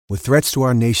With threats to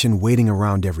our nation waiting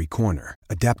around every corner,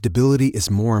 adaptability is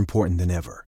more important than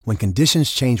ever. When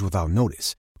conditions change without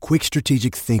notice, quick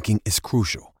strategic thinking is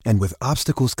crucial. And with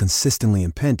obstacles consistently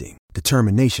impending,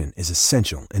 determination is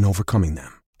essential in overcoming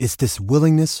them. It's this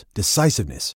willingness,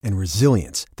 decisiveness, and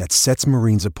resilience that sets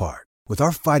Marines apart. With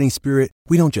our fighting spirit,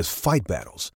 we don't just fight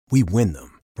battles, we win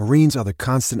them. Marines are the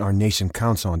constant our nation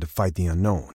counts on to fight the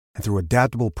unknown. And through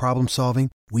adaptable problem solving,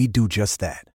 we do just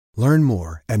that. Learn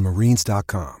more at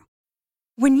marines.com.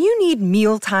 When you need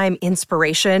mealtime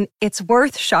inspiration, it's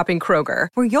worth shopping Kroger,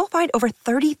 where you'll find over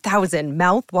 30,000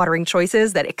 mouth-watering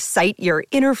choices that excite your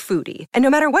inner foodie. And no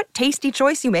matter what tasty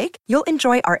choice you make, you'll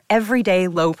enjoy our everyday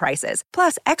low prices,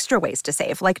 plus extra ways to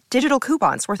save, like digital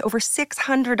coupons worth over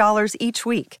 $600 each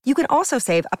week. You can also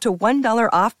save up to $1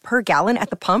 off per gallon at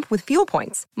the pump with fuel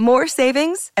points. More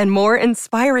savings and more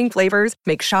inspiring flavors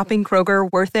make shopping Kroger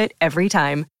worth it every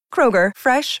time. Kroger,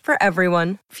 fresh for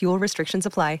everyone. Fuel restrictions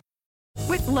apply.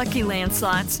 With Lucky Land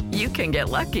Slots, you can get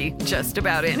lucky just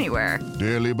about anywhere.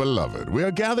 Dearly beloved, we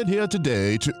are gathered here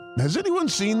today to... Has anyone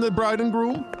seen the bride and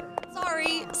groom?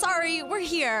 Sorry, we're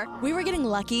here. We were getting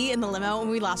lucky in the limo and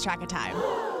we lost track of time.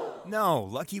 No,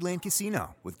 Lucky Land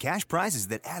Casino, with cash prizes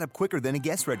that add up quicker than a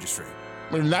guest registry.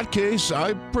 In that case,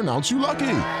 I pronounce you lucky.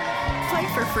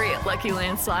 Play for free at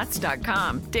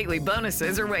LuckyLandSlots.com. Daily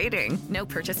bonuses are waiting. No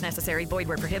purchase necessary. Void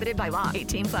where prohibited by law.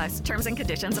 18+. Terms and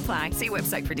conditions apply. See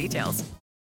website for details.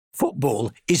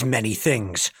 Football is many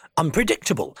things.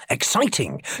 Unpredictable,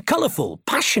 exciting, colourful,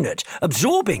 passionate,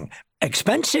 absorbing,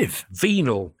 expensive.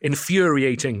 Venal,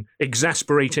 infuriating,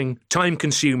 exasperating,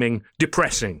 time-consuming,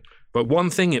 depressing. But one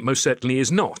thing it most certainly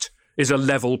is not, is a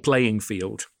level playing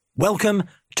field. Welcome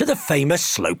to the famous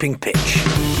sloping pitch.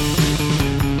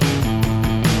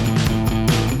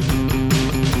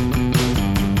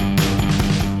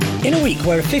 In a week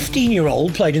where a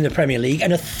 15-year-old played in the Premier League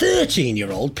and a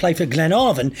 13-year-old played for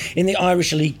Glenavon in the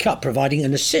Irish League Cup, providing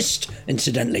an assist,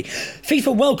 incidentally.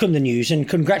 FIFA welcomed the news and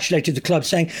congratulated the club,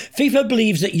 saying FIFA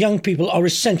believes that young people are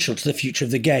essential to the future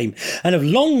of the game and have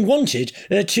long wanted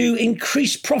to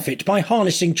increase profit by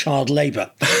harnessing child labour.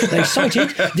 They cited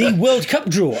the World Cup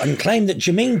draw and claimed that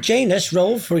Jermaine Janus'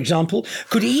 role, for example,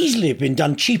 could easily have been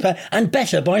done cheaper and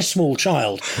better by a small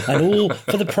child, and all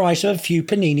for the price of a few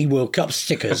Panini World Cup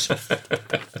stickers.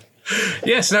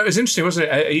 Yes, no, it was interesting, wasn't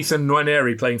it? Ethan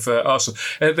Nwaneri playing for Arsenal.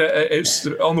 It's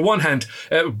on the one hand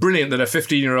brilliant that a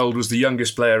 15-year-old was the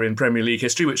youngest player in Premier League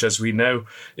history, which, as we know,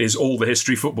 is all the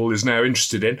history football is now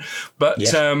interested in. But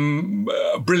yes.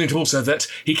 Brilliant also that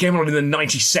he came on in the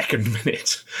 92nd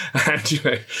minute, and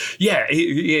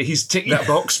he's ticked that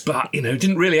box, but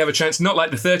didn't really have a chance. Not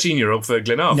like the 13-year-old for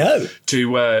Glenavon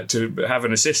to have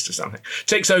an assist or something.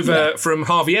 Takes over from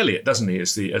Harvey Elliott, doesn't he,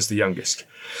 as the youngest?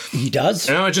 He does.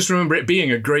 And I just remember it being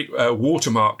a great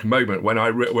watermark moment when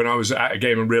I was at a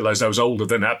game and realised I was older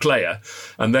than that player,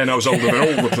 and then I was older than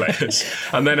all the players,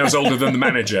 and then I was older than the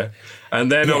manager,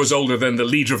 and then I was older than the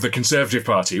leader of the Conservative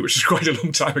Party, which is quite a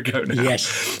long time ago now.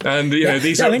 Yes. And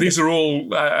these are all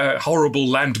horrible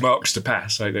landmarks to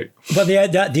pass, I think. But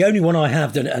the only one I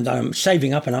have that, and I'm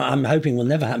saving up, and I'm hoping will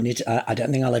never happen, is I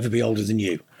don't think I'll ever be older than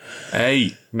you.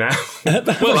 Hey, now. Well,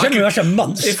 it's a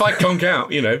month. If I conk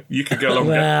out, you could go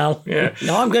longer. Well, yeah.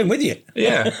 No, I'm going with you.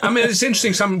 Yeah. I mean, it's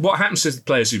interesting what happens to the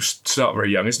players who start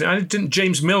very young, isn't it? Didn't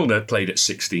James Milner played at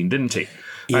 16, didn't he?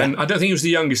 Yeah. And I don't think he was the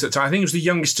youngest at the time. I think he was the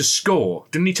youngest to score.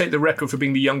 Didn't he take the record for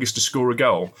being the youngest to score a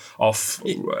goal off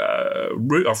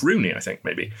Rooney, I think,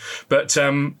 maybe. But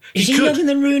is he younger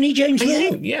than Rooney, James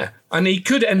Milner? Yeah. And he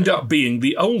could end up being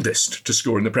the oldest to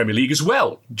score in the Premier League as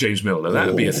well, James Milner. That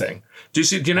would be a thing. Do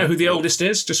you know who the oldest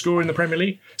is to score in the Premier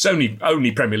League? It's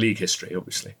only Premier League history,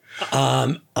 obviously.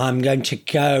 I'm going to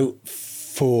go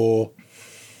for...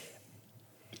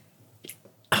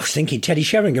 I was thinking Teddy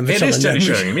Sheringham. It is Teddy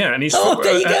Sheringham, yeah, and he's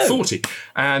 40.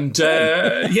 And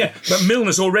but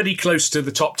Milner's already close to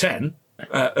the top 10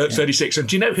 at 36. And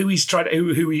do you know who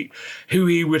who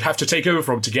he would have to take over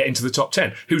from to get into the top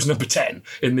 10? Who's number 10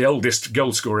 in the oldest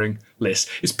goal scoring list?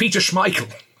 It's Peter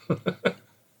Schmeichel.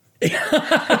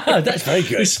 That's very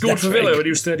good. He scored for Villa when he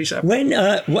was 37.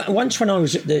 Once when I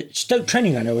was at the Stoke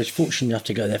training ground, I was fortunate enough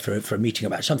to go there for a meeting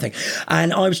about something,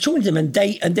 and I was talking to them, and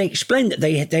they explained that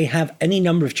they have any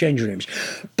number of changing rooms,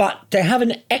 but they have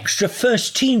an extra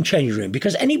first team changing room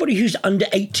because anybody who's under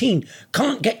 18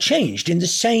 can't get changed in the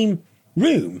same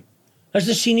room as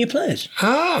the senior players.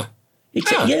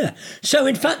 Yeah. So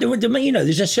in fact,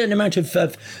 there's a certain amount of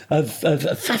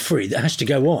faffery that has to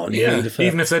go on. Yeah.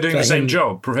 Even if they're doing the same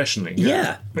job professionally.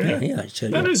 Yeah. It's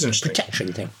that is interesting.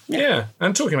 Protection thing. Yeah.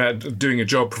 And talking about doing a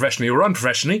job professionally or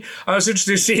unprofessionally, I was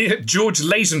interested to see that George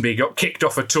Lazenby got kicked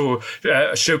off a tour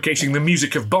showcasing the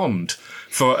music of Bond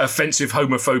for offensive,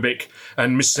 homophobic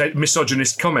and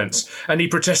misogynist comments. And he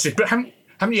protested, but haven't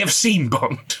you ever seen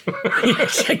Bond?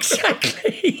 Yes,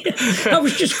 exactly. I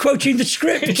was just quoting the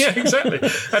script. Yeah, exactly.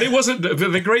 And it wasn't.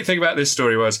 The great thing about this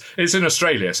story was it's in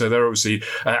Australia, so they're obviously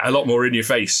a lot more in your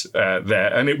face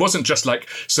there. And it wasn't just like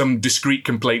some discreet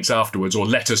complaints afterwards or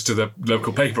letters to the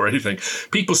local paper or anything.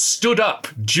 People stood up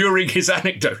during his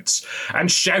anecdotes and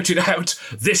shouted out,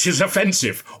 "This is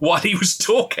offensive," while he was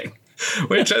talking.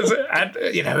 Which is,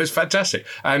 is fantastic.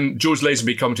 And George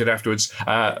Lazenby commented afterwards,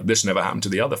 "This never happened to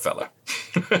the other fella,"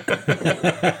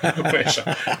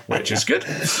 which is good.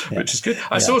 Which is good.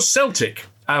 I saw Celtic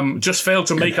just failed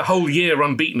to make a whole year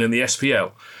unbeaten in the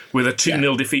SPL with a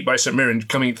 2-0 defeat by St Mirren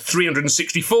coming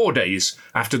 364 days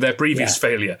after their previous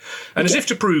failure. And as if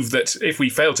to prove that if we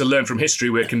fail to learn from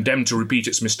history, we're condemned to repeat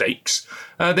its mistakes,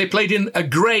 they played in a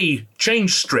grey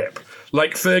change strip,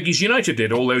 like Fergie's United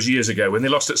did all those years ago when they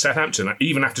lost at Southampton,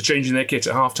 even after changing their kit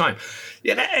at half-time.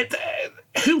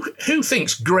 Who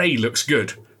thinks grey looks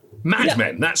good? Mad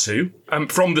Men, that's who.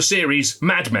 From the series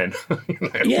Mad Men.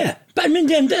 Yeah, but I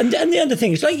mean, and the other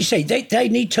thing is, like you say, they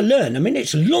need to learn. I mean,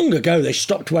 it's long ago they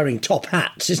stopped wearing top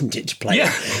hats, isn't it, to play?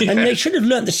 Yeah. And they should have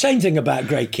learned the same thing about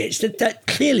grey kits, that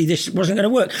clearly this wasn't going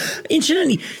to work.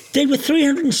 Incidentally, they were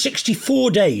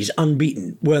 364 days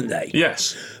unbeaten, weren't they?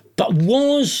 Yes. But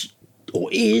was or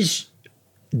is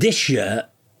this year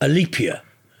a leap year?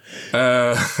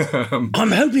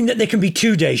 I'm hoping that they can be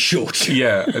 2 days short.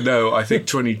 Yeah, no, I think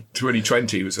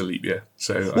 2020 was a leap year.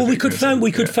 So we could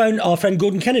phone our friend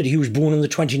Gordon Kennedy, who was born on the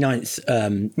 29th.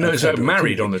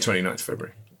 Married on the 29th of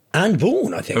February. And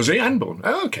born, I think. Was he? And born.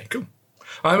 Oh, okay, cool.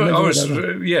 I was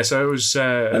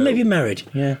maybe married.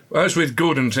 Yeah, I was with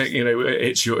Gordon.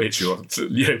 It's your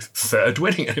third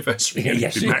wedding anniversary.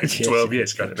 Yes, been married for 12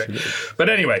 years, kind of thing. But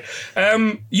anyway,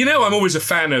 I'm always a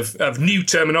fan of new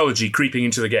terminology creeping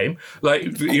into the game.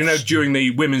 Like during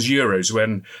the Women's Euros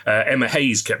when Emma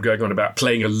Hayes kept going on about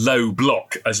playing a low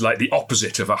block as like the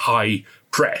opposite of a high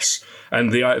press,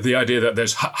 and the idea that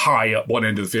there's high up one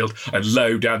end of the field and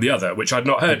low down the other, which I'd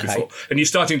not heard before. And you're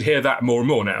starting to hear that more and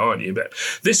more now, aren't you? But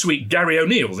this week, Gary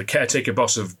O'Neill, the caretaker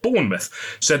boss of Bournemouth,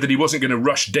 said that he wasn't going to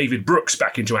rush David Brooks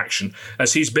back into action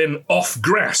as he's been off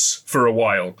grass for a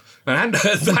while. And I hadn't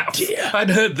heard that. I'd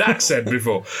heard that said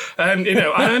before. And,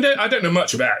 I don't know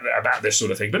much about this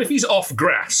sort of thing, but if he's off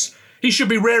grass, he should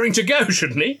be raring to go,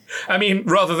 shouldn't he? I mean,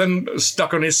 rather than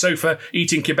stuck on his sofa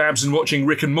eating kebabs and watching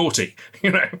Rick and Morty,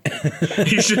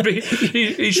 he should be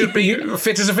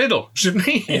fit as a fiddle, shouldn't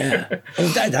he? Yeah,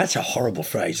 that's a horrible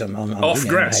phrase. I'm off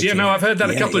grass. Yeah, no, I've heard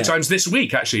that a couple of times this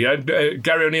week. Actually,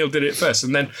 Gary O'Neill did it first,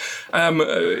 and then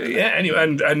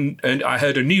anyway, and I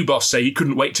heard a new boss say he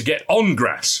couldn't wait to get on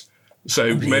grass.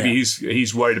 So maybe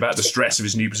he's worried about the stress of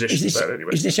his new position.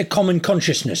 Is this a common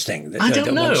consciousness thing? I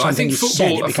don't know. I think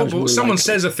football someone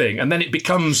says a thing and then it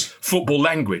becomes football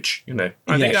language.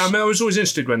 I was always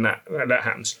interested when that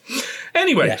happens.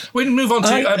 Anyway, we move on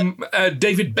to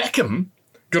David Beckham.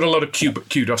 Got a lot of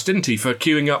kudos, didn't he, for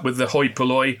queuing up with the hoi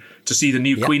polloi to see the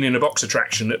new Queen in a Box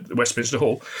attraction at Westminster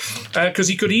Hall, because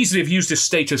he could easily have used his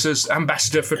status as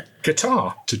ambassador for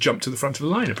Qatar to jump to the front of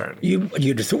the line. Apparently,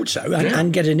 you'd have thought so,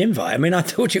 and get an invite. I mean, I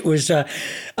thought it was, I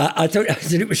thought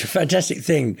it was a fantastic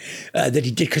thing that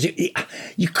he did, because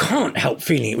you can't help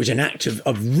feeling it was an act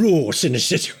of raw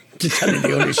cynicism. To tell you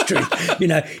the honest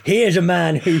truth, here's a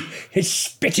man who is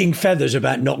spitting feathers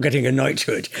about not getting a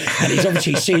knighthood, and he's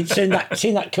obviously seen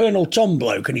that Colonel Tom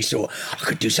bloke, and he thought, I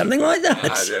could do something like that.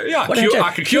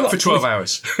 I could queue up for 12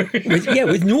 hours.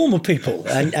 with normal people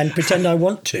and pretend I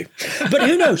want to. But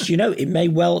who knows? It may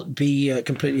well be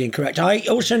completely incorrect. I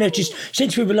also noticed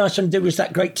since we were last on, there was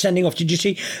that great sending off. Did you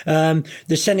see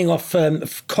the sending off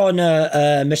Conor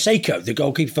Maseko, the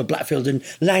goalkeeper for Blackfield and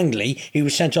Langley? He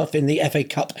was sent off in the FA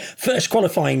Cup first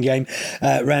qualifying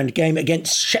round game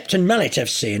against Shepton Mallet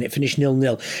FC, and it finished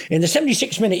 0-0. In the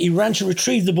 76th minute, he ran to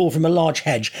retrieve the ball from a large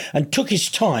hedge and took his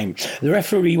time. The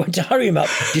referee went to hurry him up,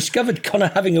 discovered Connor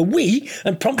having a wee,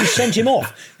 and promptly sent him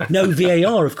off. No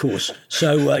VAR, of course,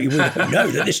 so you wouldn't know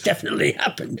that this definitely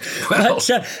happened. Well. But,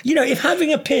 if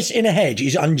having a piss in a hedge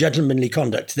is ungentlemanly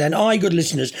conduct, then I, good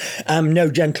listeners, am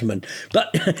no gentleman.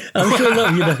 But I'm sure a lot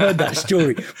of you have heard that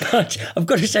story. But I've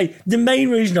got to say, the main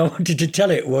reason I wanted to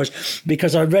tell it was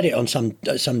because I read it on some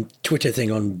Twitter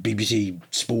thing on BBC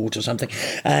Sport or something,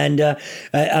 and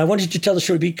I wanted to tell the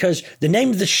story because the name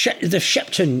of the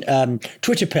Shepton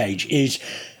Twitter page is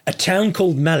A Town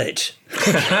Called Mallet.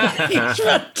 It's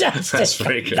fantastic. That's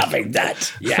very good. Loving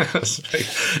that. Yeah.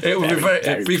 It would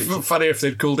it'd be funny if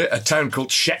they'd called it A Town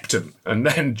Called Shepton and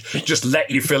then just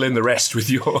let you fill in the rest with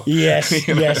your...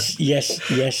 Yes,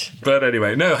 yes. But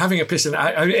anyway, no, having a piss in...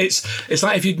 it's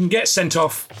like if you can get sent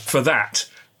off for that,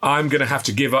 I'm going to have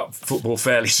to give up football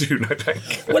fairly soon, I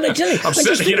think. Well, I tell you, I'm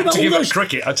certainly going to have to give up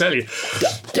cricket, I tell you.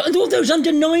 All those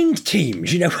under-9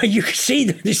 teams, where you can see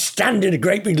them stand in a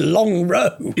great big long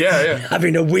row. Yeah.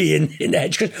 Having a wee in the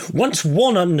edge. Because once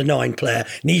one under-9 player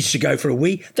needs to go for a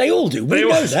wee, they all do. We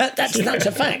know that. That's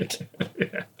a fact.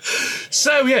 Yeah.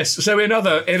 So in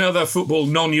other football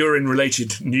non-urine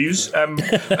related news,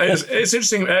 it's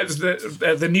interesting.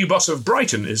 The new boss of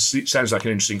Brighton sounds like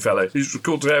an interesting fellow. He's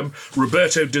called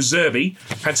Roberto De Zerbi.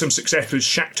 Had some success with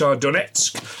Shakhtar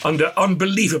Donetsk under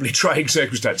unbelievably trying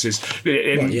circumstances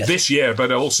this year,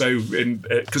 but also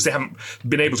because they haven't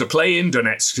been able to play in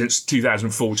Donetsk since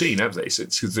 2014, have they?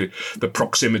 Since the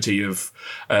proximity of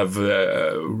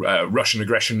Russian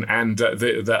aggression and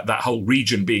that whole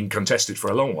region being contested for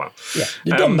a long while. Yeah,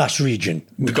 the Donbass region.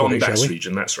 The Donbass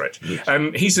region, that's right. Yes.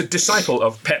 He's a disciple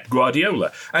of Pep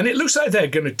Guardiola, and it looks like they're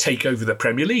going to take over the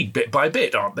Premier League bit by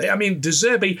bit, aren't they? I mean, De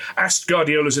Zerbi asked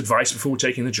Guardiola's advice before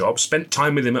taking the job, spent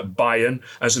time with him at Bayern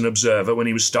as an observer when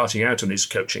he was starting out on his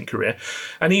coaching career,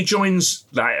 and he joins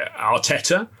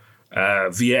Arteta,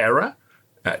 Vieira,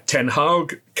 Ten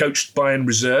Hag, coached Bayern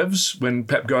reserves when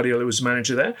Pep Guardiola was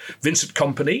manager there, Vincent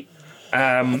Kompany.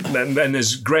 And then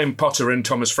there's Graham Potter and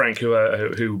Thomas Frank,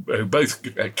 who both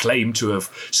claim to have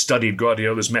studied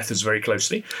Guardiola's methods very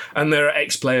closely. And there are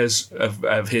ex-players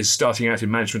of his starting out in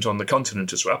management on the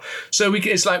continent as well. So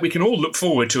it's like we can all look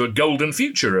forward to a golden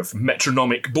future of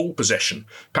metronomic ball possession,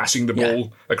 passing the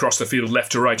ball across the field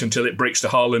left to right until it breaks to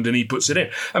Haaland and he puts it in.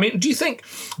 I mean, do you think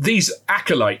these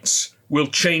acolytes will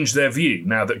change their view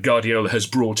now that Guardiola has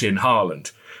brought in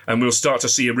Haaland, and we'll start to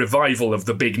see a revival of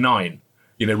the big nine?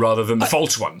 Rather than the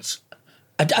false ones.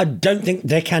 I don't think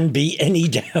there can be any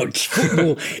doubt.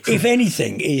 Football, if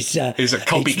anything, is a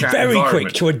copycat it's very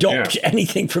quick to adopt Yeah.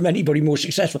 anything from anybody more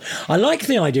successful. I like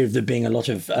the idea of there being a lot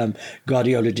of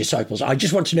Guardiola disciples. I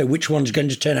just want to know which one's going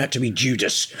to turn out to be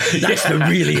Judas. That's the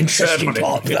really interesting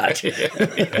part of that.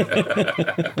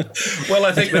 Well,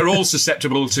 I think they're all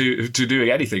susceptible to doing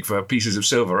anything for pieces of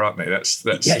silver, aren't they? That's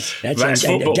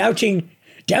football.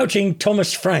 Doubting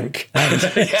Thomas Frank,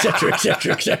 etc.,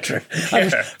 etc.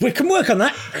 We can work on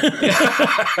that.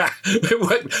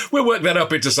 We'll work that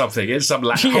up into something. It's some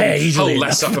whole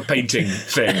Last Supper painting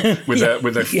thing with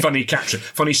a funny caption,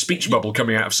 funny speech bubble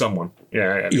coming out of someone.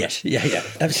 Yeah. Yes,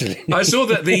 absolutely. I saw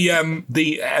that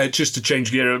the just to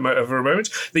change gear for a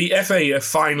moment, the FA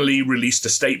finally released a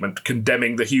statement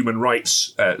condemning the human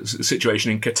rights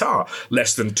situation in Qatar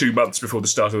less than 2 months before the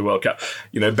start of the World Cup.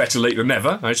 better late than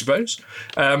never, I suppose.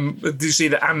 Did you see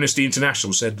that Amnesty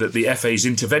International said that the FA's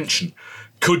intervention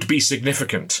could be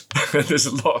significant? There's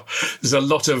a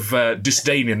lot of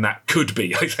disdain in that could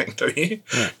be, I think, don't you?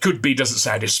 Yeah. Could be doesn't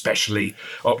sound especially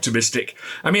optimistic.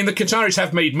 I mean, the Qataris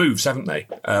have made moves, haven't they?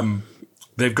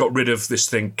 They've got rid of this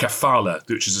thing, kafala,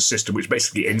 which is a system which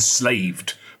basically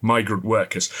enslaved migrant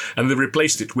workers, and they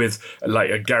replaced it with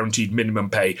a guaranteed minimum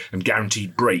pay and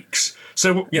guaranteed breaks.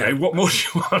 So, what more do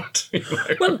you want?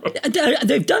 Well,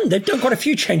 they've done quite a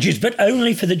few changes, but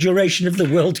only for the duration of the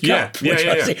World Cup.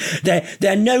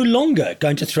 They're no longer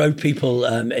going to throw people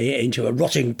into a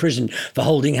rotting prison for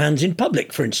holding hands in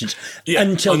public, for instance,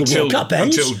 until the World Cup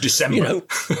ends. Until December.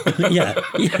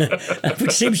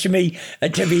 Which seems to me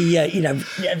to be,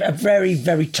 a very,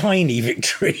 very tiny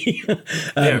victory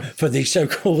for the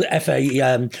so-called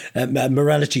FA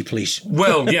morality police.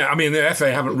 Well, I mean, the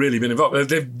FA haven't really been involved.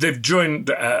 They've joined,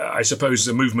 I suppose,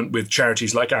 a movement with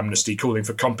charities like Amnesty calling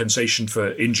for compensation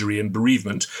for injury and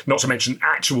bereavement, not to mention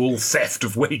actual theft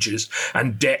of wages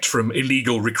and debt from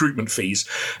illegal recruitment fees.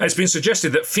 And it's been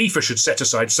suggested that FIFA should set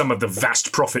aside some of the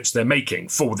vast profits they're making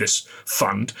for this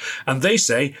fund, and they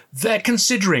say they're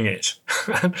considering it.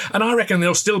 And I reckon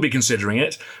they'll still be considering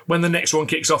it when the next one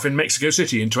kicks off in Mexico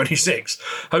City in 26,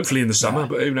 hopefully in the summer,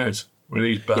 but who knows?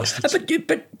 These bastards.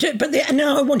 But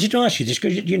now I wanted to ask you this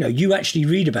because you actually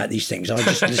read about these things. I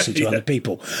just listen to other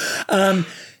people.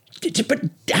 But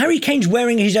Harry Kane's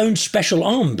wearing his own special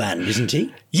armband, isn't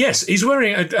he? Yes, he's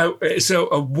wearing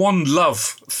a One Love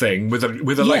thing with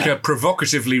like a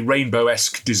provocatively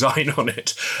rainbow-esque design on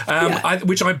it,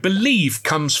 which I believe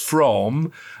comes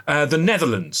from the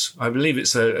Netherlands. I believe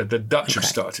it's the Dutch have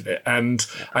started it, and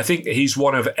I think he's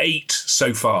one of 8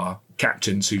 so far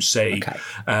captains who say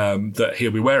that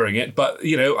he'll be wearing it. But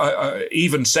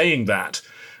even saying that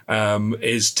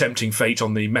is tempting fate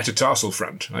on the metatarsal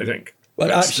front, I think. Well,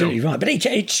 absolutely right. But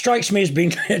it strikes me as being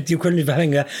the equivalent of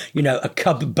having a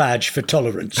cub badge for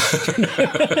tolerance.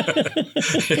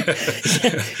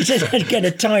 It says again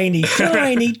a tiny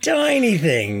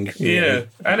thing. Yeah,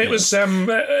 and it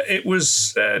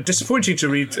was disappointing to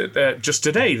read just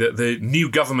today that the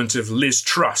new government of Liz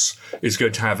Truss is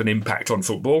going to have an impact on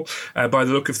football by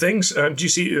the look of things. Do you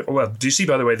see? By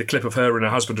the way, the clip of her and her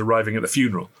husband arriving at the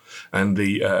funeral and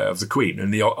of the Queen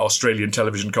and the Australian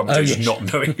television commentators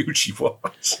not knowing who she was?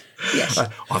 Yes.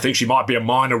 I think she might be a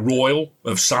minor royal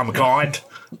of some kind,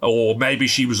 or maybe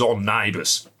she was on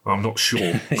Neighbours. I'm not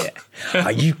sure.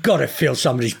 You've got to feel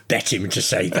somebody's bet him to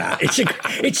say that.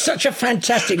 It's such a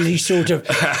fantastically sort of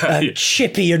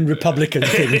chippy and Republican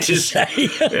thing to say.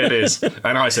 It is.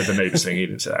 And I said the Neighbours thing, he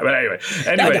didn't say that. But anyway,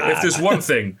 if there's one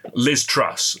thing Liz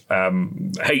Truss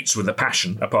hates with a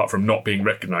passion, apart from not being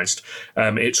recognised,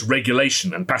 it's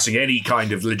regulation and passing any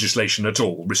kind of legislation at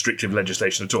all, restrictive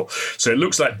legislation at all. So it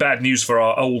looks like bad news for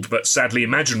our old but sadly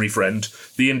imaginary friend,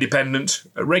 the independent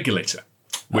regulator,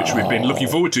 which we've been looking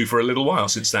forward to for a little while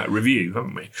since that review,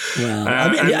 haven't we? Well,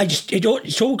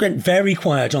 it's all went very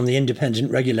quiet on the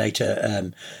independent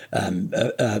regulator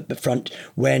front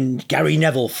when Gary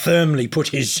Neville firmly put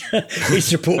his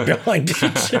support behind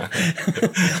it.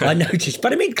 I noticed.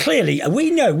 But I mean, clearly,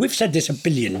 we know, we've said this a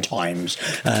billion times,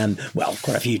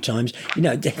 quite a few times,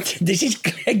 this is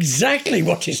exactly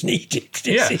what is needed.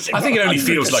 I think it only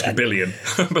feels like a billion.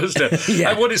 But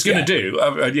what it's going to do,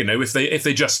 if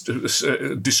they just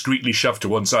discreetly shove to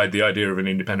one side the idea of an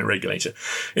independent regulator,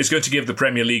 it's going to give the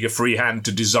Premier League a free hand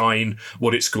to design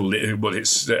what it's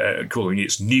calling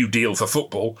its New Deal for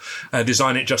football,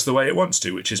 design it just the way it wants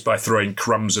to, which is by throwing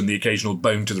crumbs and the occasional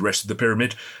bone to the rest of the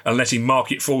pyramid and letting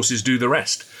market forces do the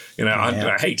rest.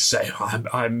 I hate to say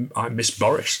I miss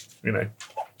Boris,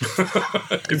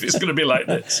 if it's going to be like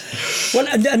this. Well,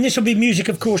 and this will be music,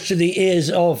 of course, to the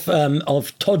ears of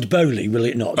Todd Bowley, will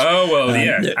it not? Oh, well,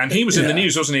 and he was in the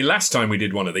news, wasn't he, last time we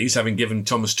did one of these, having given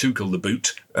Thomas Tuchel the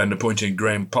boot and appointing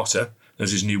Graham Potter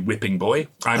as his new whipping boy.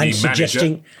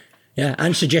 Manager. Yeah,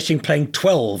 and suggesting playing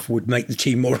 12 would make the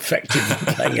team more effective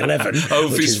than playing 11. His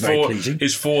 4-3.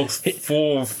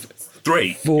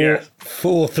 4-3.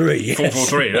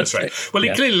 4-4-3, that's right. Well, he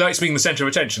clearly likes being the centre of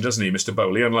attention, doesn't he, Mr.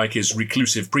 Bowley, unlike his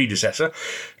reclusive predecessor?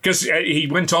 Because he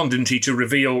went on, didn't he, to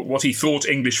reveal what he thought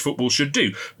English football should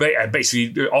do,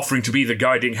 basically offering to be the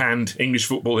guiding hand English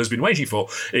football has been waiting for,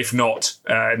 if not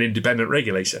an independent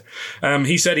regulator.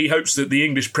 He said he hopes that the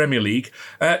English Premier League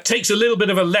takes a little bit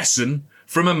of a lesson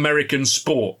from American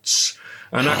sports.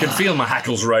 And I can feel my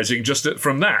hackles rising just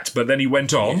from that. But then he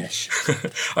went on. Yes.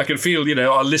 I can feel,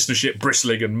 our listenership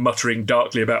bristling and muttering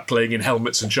darkly about playing in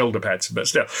helmets and shoulder pads. But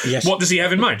still, What does he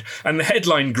have in mind? And the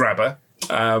headline grabber,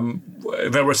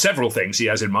 there were several things he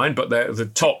has in mind, but the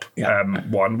top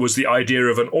one was the idea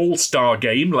of an all-star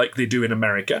game like they do in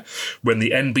America when the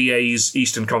NBA's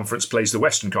Eastern Conference plays the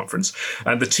Western Conference.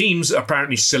 And the teams are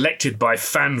apparently selected by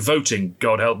fan voting,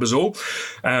 God help us all,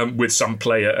 with some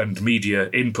player and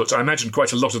media input. I imagine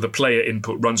quite a lot of the player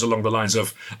input runs along the lines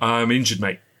of, I'm injured,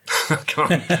 mate. But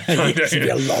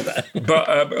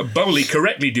Bowley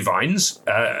correctly divines,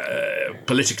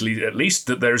 politically at least,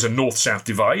 that there is a north-south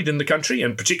divide in the country,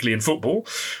 and particularly in football,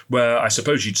 where I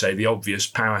suppose you'd say the obvious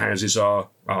powerhouses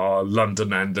are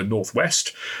London and the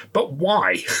northwest. But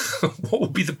why? What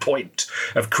would be the point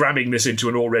of cramming this into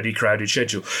an already crowded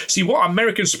schedule? See, what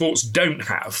American sports don't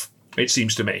have, it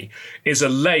seems to me, is a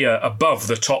layer above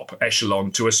the top echelon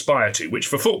to aspire to, which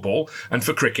for football and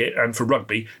for cricket and for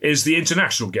rugby is the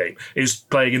international game, is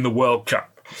playing in the World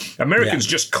Cup. Americans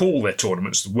just call their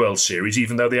tournaments the World Series,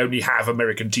 even though they only have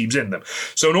American teams in them.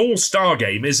 So an all-star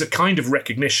game is a kind of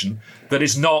recognition that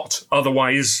is not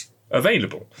otherwise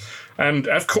available. And,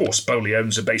 of course, Bowley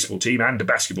owns a baseball team and a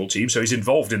basketball team, so he's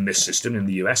involved in this system in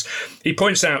the US. He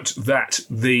points out that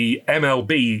the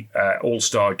MLB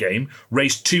All-Star Game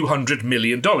raised $200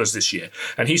 million this year,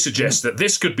 and he suggests that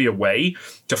this could be a way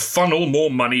to funnel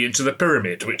more money into the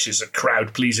pyramid, which is a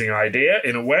crowd-pleasing idea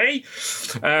in a way.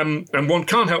 And one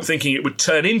can't help thinking it would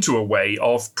turn into a way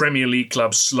of Premier League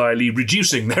clubs slyly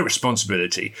reducing their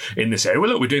responsibility in this area. Well,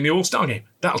 look, we're doing the All-Star Game.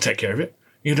 That'll take care of it.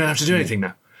 You don't have to do anything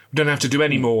now. We don't have to do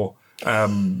any more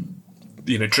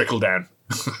trickle down.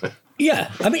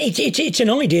 Yeah, I mean, it's an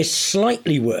idea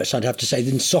slightly worse, I'd have to say,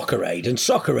 than Soccer Aid, and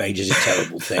Soccer Aid is a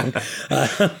terrible thing.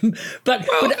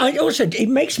 But I also, it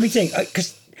makes me think,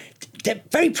 because they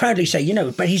very proudly say,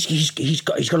 but he's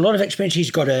got a lot of experience. He's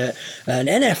got an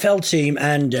NFL team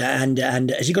and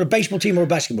has he got a baseball team or a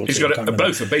basketball team? He's got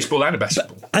both, a baseball and a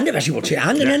basketball. And a basketball team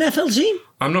and an NFL team?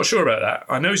 I'm not sure about that.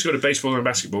 I know he's got a baseball and a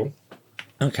basketball.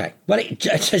 Okay. Well, it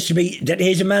says to me that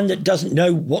he's a man that doesn't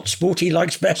know what sport he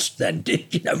likes best then,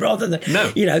 rather than,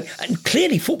 no. And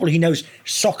clearly football, he knows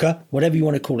soccer, whatever you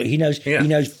want to call it, he knows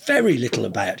very little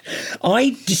about.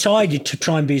 I decided to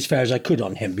try and be as fair as I could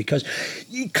on him because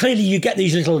clearly you get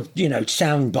these little,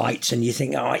 sound bites and you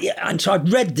think, oh, yeah. And so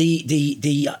I've read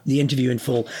the interview in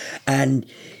full, and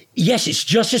yes, it's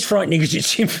just as frightening as it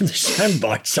seemed from the sound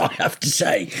bites, I have to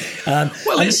say.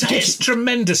 It's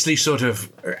tremendously sort of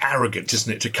arrogant,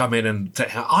 isn't it, to come in and say,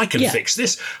 I can fix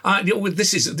this.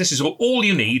 This is all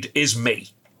you need is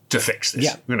me to fix this.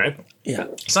 Yeah. Yeah.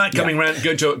 It's like coming around,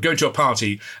 going to a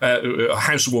party, a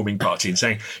housewarming party, and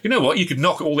saying, you know what, you could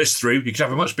knock all this through. You could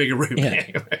have a much bigger room.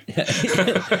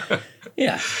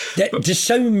 Yeah. There's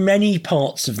so many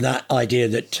parts of that idea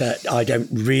that I don't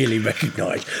really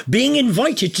recognise. Being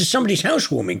invited to somebody's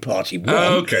housewarming party,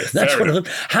 one, that's one of them.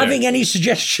 Having any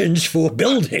suggestions for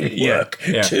building work,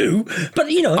 two. But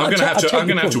I'm going to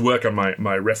have to work on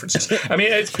my references. I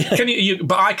mean,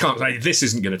 but I can't. This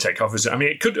isn't going to take off, is it? I mean,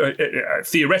 it could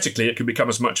theoretically it could become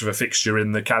as much of a fixture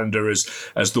in the calendar as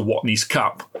the Watney's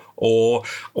Cup or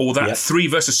that 3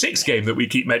 versus 6 game that we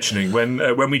keep mentioning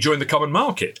when we join the common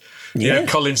market.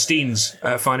 Colin Steen's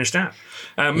finished out.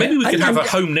 Maybe we could have a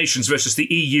home nations versus the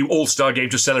EU All-Star game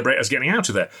to celebrate us getting out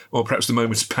of there, or perhaps the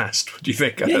moment's passed. What do you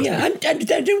think? And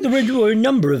there were a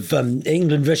number of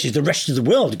England versus the rest of the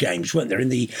world games, weren't there, in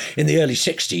the early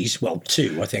 60s? Well,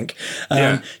 2, I think.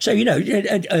 So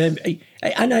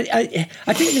and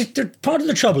I think that part of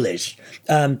the trouble is.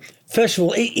 First of all,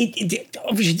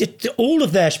 obviously all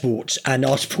of their sports and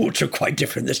our sports are quite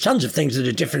different. There's tons of things that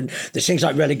are different. There's things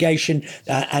like relegation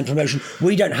and promotion.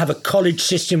 We don't have a college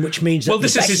system, which means that... Well,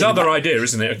 this is his other idea,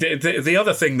 isn't it? The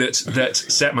other thing that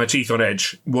set my teeth on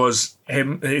edge was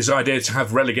his idea to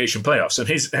have relegation playoffs.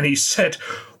 And he said,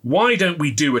 why don't we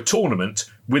do a tournament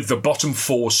with the bottom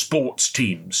 4 sports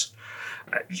teams?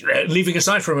 Leaving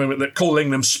aside for a moment that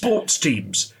calling them sports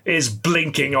teams is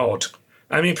blinking odd.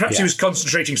 I mean, perhaps he was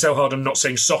concentrating so hard on not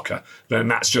saying soccer, then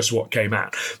that's just what came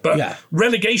out. But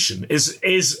relegation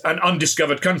is an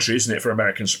undiscovered country, isn't it, for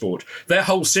American sport? Their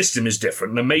whole system is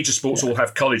different. The major sports all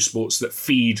have college sports that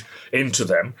feed into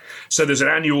them. So there's an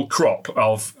annual crop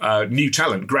of new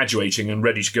talent graduating and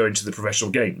ready to go into the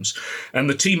professional games. And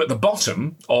the team at the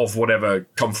bottom of whatever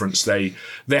conference they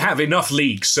have enough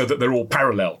leagues so that they're all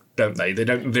parallel. Don't they? They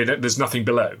don't. There's nothing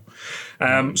below.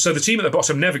 So the team at the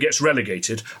bottom never gets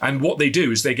relegated, and what they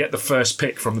do is they get the first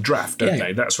pick from the draft, don't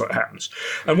they? That's what happens.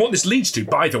 And what this leads to,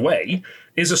 by the way,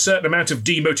 is a certain amount of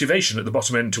demotivation at the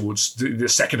bottom end towards the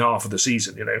second half of the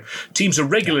season. Teams are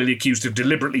regularly accused of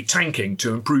deliberately tanking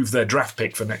to improve their draft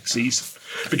pick for next season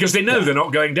because they know they're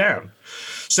not going down.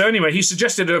 So anyway, he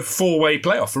suggested a 4-way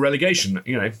playoff for relegation.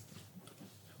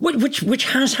 Which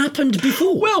has happened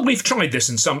before. Well, we've tried this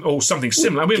in something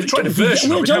similar. We've tried a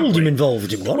version of it. Oldham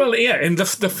involved in one. Well, in the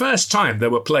first time there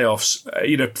were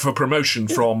playoffs, for promotion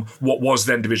from what was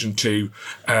then Division 2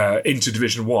 into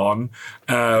Division 1.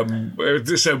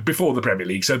 So before the Premier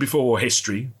League, so before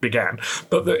history began.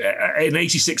 But in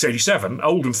 86-87,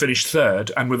 Oldham finished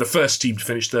third and were the first team to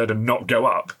finish third and not go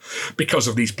up because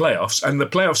of these playoffs. And the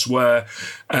playoffs were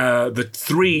the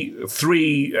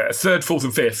third, fourth,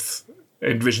 and fifth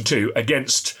in Division 2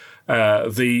 against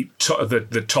the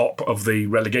top of the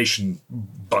relegation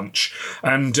bunch,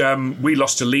 and we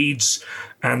lost to Leeds,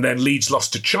 and then Leeds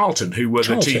lost to Charlton, who were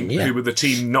the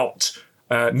team not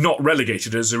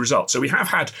relegated as a result. So we've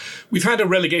had a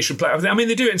relegation playoff. I mean,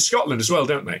 they do it in Scotland as well,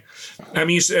 don't they? I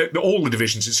mean, all the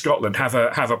divisions in Scotland have a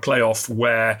playoff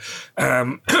where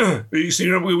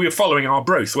we were following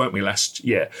Arbroath, weren't we, last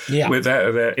year? Yeah. With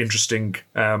their interesting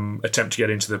attempt to get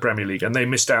into the Premier League, and they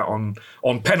missed out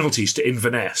on penalties to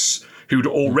Inverness, who'd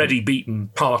already beaten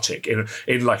Partick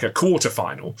in like a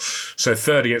quarter-final, so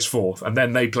third against fourth, and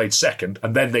then they played second,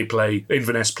 and then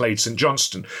Inverness played St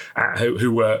Johnstone,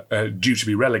 who were due to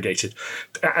be relegated,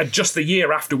 just the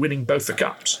year after winning both the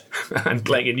cups and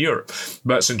playing in Europe.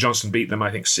 But St Johnstone beat them, I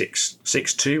think,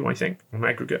 6-2, I think, on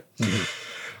aggregate. Mm-hmm.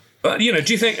 But, do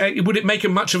you think, would it make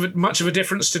much of a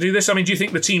difference to do this? I mean, do you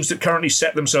think the teams that currently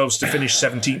set themselves to finish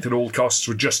 17th at all costs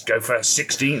would just go for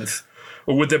 16th?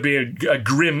 Or would there be a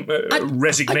grim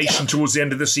resignation towards the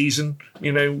end of the season?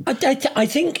 I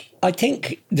think I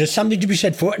think there's something to be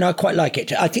said for it, and I quite like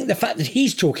it. I think the fact that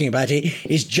he's talking about it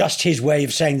is just his way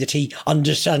of saying that he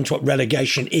understands what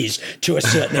relegation is to a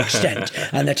certain extent,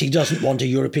 and that he doesn't want a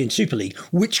European Super League,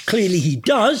 which clearly he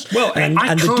does. Well, and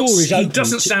the door is open. He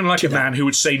doesn't sound like a man who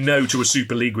would say no to a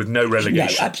Super League with no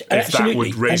relegation. Yeah, if that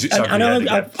would raise its ugly head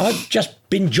again. I've just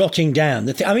been jotting down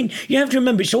the thing. I mean, you have to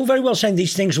remember, it's all very well saying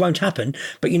these things won't happen,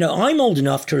 but, I'm old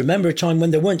enough to remember a time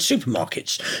when there weren't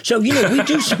supermarkets. So, we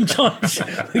do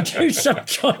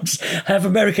sometimes have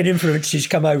American influences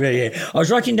come over here. I was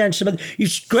writing down some of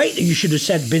it's great that you should have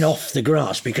said been off the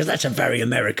grass, because that's a very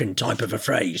American type of a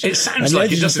phrase. It sounds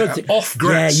like it doesn't off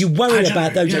grass. Yeah, you worry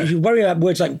about those. Yeah. You worry about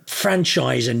words like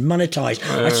franchise and monetize.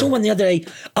 I saw one the other day,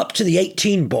 up to the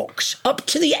 18 box. Up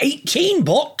to the 18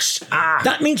 box?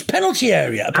 That means penalty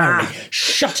area, apparently.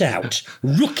 Shutout,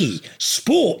 rookie,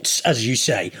 sports, as you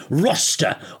say,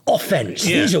 roster, offence.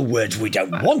 Yeah. These are words we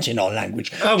don't want in our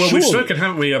language. Oh, well, we've spoken,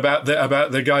 haven't we, about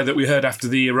the guy that we heard after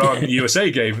the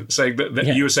Iran-USA game, saying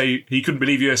that USA, he couldn't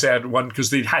believe USA had won because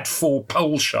they'd had 4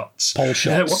 pole shots. Pole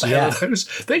shots, what the hell are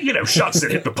those? They, shots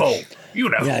that hit the pole.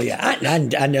 Yeah.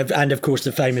 And of course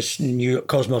the famous New York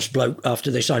Cosmos bloke after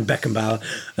they signed Beckenbauer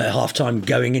at half-time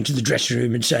going into the dressing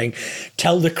room and saying,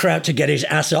 tell the crowd to get his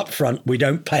ass up front. We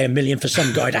don't pay $1 million for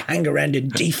some guy to hang around in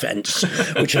defence,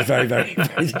 which was very, very,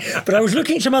 very... But I was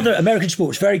looking at some other American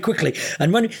sports very quickly,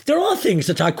 and when there are things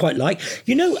that I quite like.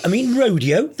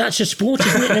 Rodeo, that's a sport,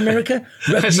 isn't it, in America?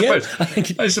 Rodeo,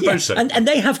 I suppose so. And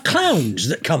they have clowns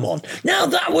that come on. Now,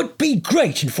 that would be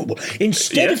great in football.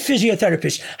 Instead of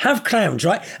physiotherapists, have clowns,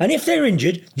 right? And if they're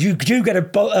injured, you do get a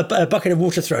bucket of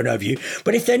water thrown over you.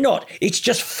 But if they're not, it's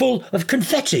just full of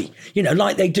confetti,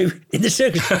 like they do in the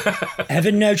circus.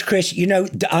 Heaven knows, Chris,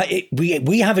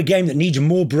 we have a game that needs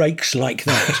more breaks like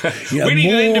that. We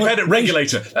need an independent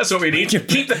regulator. That's what we need.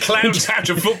 Keep the clowns out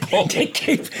of football.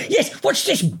 Yes, what's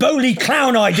this Bowley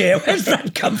clown idea? Where's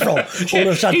that come from? All of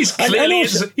a sudden, he's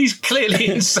clearly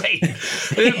insane.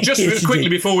 Just quickly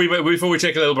before we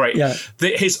take a little break,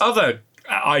 his other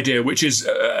idea, which is,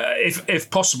 if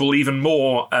possible, even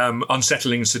more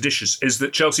unsettling and seditious, is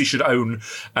that Chelsea should own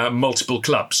multiple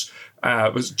clubs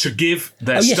to give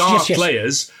their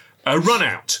players a run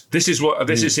out. This is what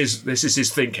this is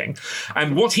his thinking,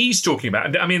 and what he's talking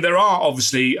about. I mean, there are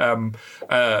obviously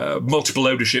multiple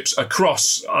ownerships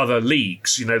across other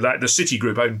leagues. Like the City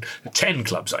Group own 10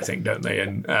 clubs, I think, don't they?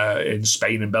 In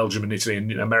Spain and Belgium and Italy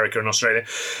and in America and Australia,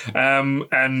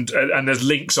 and there's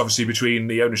links obviously between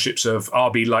the ownerships of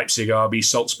RB Leipzig, RB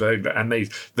Salzburg, and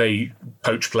they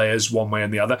poach players one way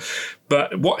and the other.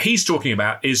 But what he's talking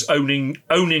about is owning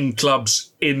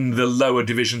clubs in the lower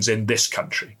divisions in this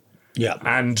country. Yeah,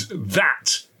 and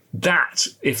that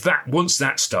once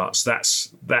that starts,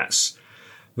 that's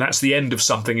the end of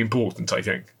something important, I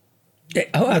think.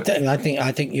 I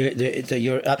think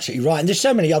you're absolutely right, and there's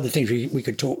so many other things we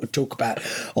could talk about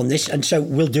on this, and so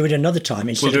we'll do it another time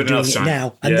instead of doing it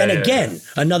now, and then again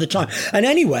another time. And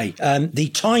anyway, the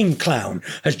time clown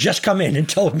has just come in and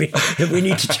told me that we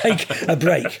need to take a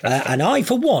break, and I,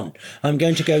 for one, I'm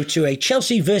going to go to a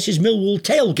Chelsea versus Millwall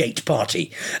tailgate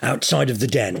party outside of the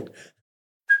Den.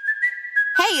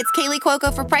 Hey, it's Kaylee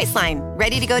Cuoco for Priceline.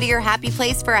 Ready to go to your happy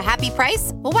place for a happy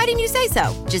price? Well, why didn't you say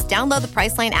so? Just download the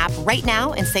Priceline app right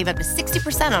now and save up to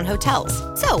 60% on hotels.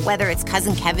 So whether it's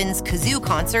Cousin Kevin's Kazoo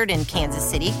Concert in Kansas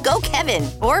City, go Kevin,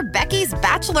 or Becky's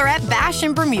Bachelorette Bash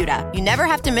in Bermuda, you never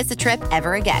have to miss a trip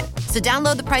ever again. So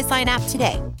download the Priceline app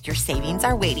today. Your savings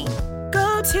are waiting.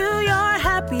 Go to your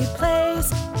happy place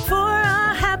for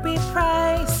a happy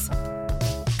price.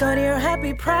 Go to your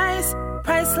happy price,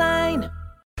 Priceline.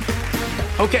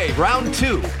 Okay, round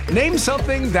 2. Name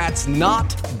something that's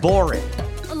not boring.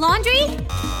 A laundry?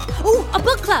 Ooh, a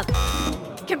book club.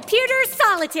 Computer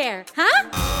solitaire,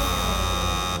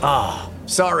 huh?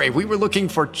 Sorry, we were looking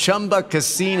for Chumba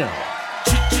Casino.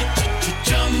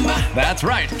 That's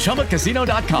right,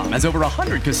 ChumbaCasino.com has over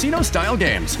 100 casino-style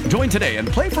games. Join today and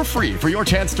play for free for your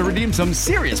chance to redeem some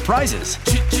serious prizes.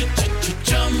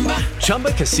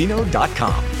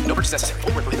 ChumbaCasino.com. No purchase necessary.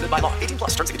 Void where prohibited by law.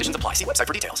 18+ terms and conditions apply. See website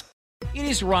for details. It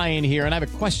is Ryan here, and I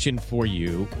have a question for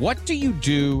you. What do you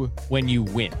do when you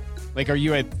win? Like, are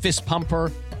you a fist pumper,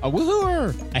 a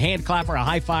woohooer, a hand clapper, a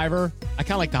high fiver? I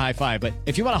kind of like the high five, but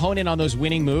if you want to hone in on those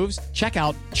winning moves, check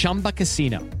out Chumba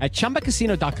Casino. At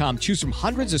ChumbaCasino.com, choose from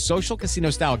hundreds of social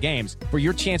casino-style games for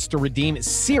your chance to redeem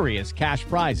serious cash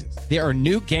prizes. There are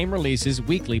new game releases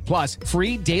weekly, plus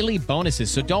free daily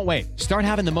bonuses, so don't wait. Start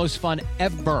having the most fun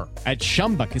ever at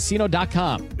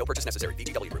ChumbaCasino.com. No purchase necessary.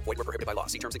 VGW Group. Void where prohibited by law.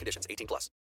 See terms and conditions. 18+.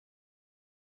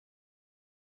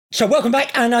 So welcome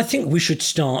back, and I think we should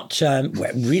start,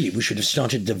 we should have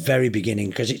started at the very beginning,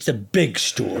 because it's the big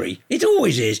story. It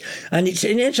always is, and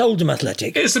it's Oldham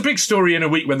Athletic. It's the big story in a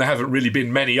week when there haven't really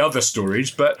been many other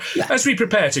stories, but as we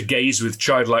prepare to gaze with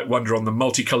childlike wonder on the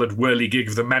multicoloured whirligig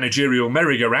of the managerial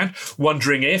merry-go-round,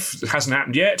 wondering if, it hasn't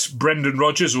happened yet, Brendan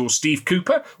Rodgers or Steve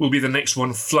Cooper will be the next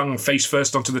one flung face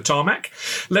first onto the tarmac,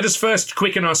 let us first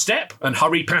quicken our step and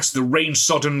hurry past the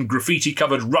rain-sodden,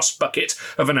 graffiti-covered rust bucket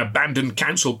of an abandoned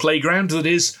council playground that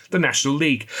is the National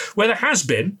League, where there has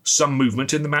been some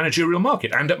movement in the managerial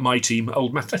market and at my team,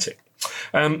 Oldham Athletic.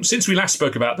 Since we last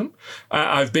spoke about them,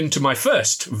 I've been to my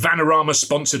first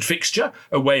Vanarama-sponsored fixture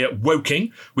away at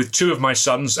Woking with two of my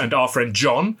sons and our friend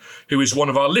John, who is one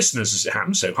of our listeners as it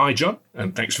happens. So hi, John,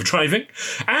 and thanks for driving,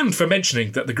 and for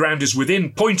mentioning that the ground is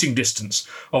within pointing distance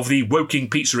of the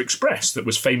Woking Pizza Express that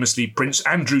was famously Prince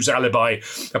Andrew's alibi.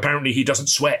 Apparently he doesn't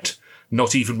sweat,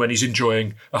 not even when he's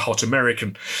enjoying a hot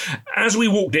American. As we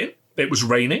walked in, it was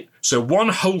raining, so one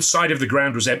whole side of the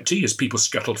ground was empty as people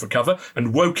scuttled for cover,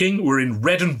 and Woking were in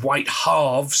red and white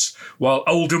halves, while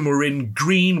Oldham were in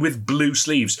green with blue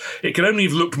sleeves. It could only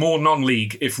have looked more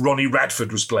non-league if Ronnie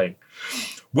Radford was playing.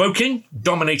 Woking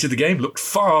dominated the game, looked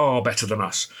far better than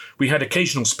us. We had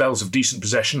occasional spells of decent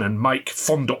possession, and Mike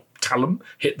Fondop Tallum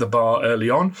hit the bar early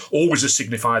on, always a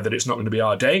signifier that it's not going to be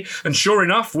our day. And sure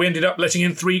enough, we ended up letting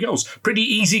in 3 goals. Pretty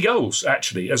easy goals,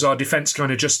 actually, as our defence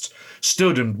kind of just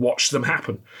stood and watched them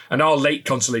happen. And our late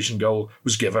consolation goal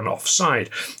was given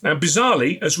offside. And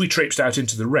bizarrely, as we traipsed out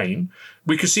into the rain,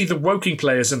 we could see the Woking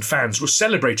players and fans were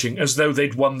celebrating as though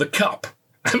they'd won the cup.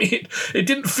 I mean, it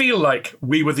didn't feel like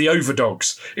we were the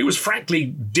overdogs. It was frankly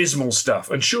dismal stuff.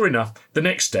 And sure enough, the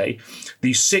next day,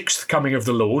 the 6th coming of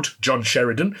the Lord, John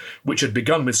Sheridan, which had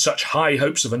begun with such high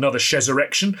hopes of another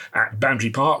Shesurrection at Boundary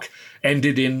Park,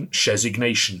 ended in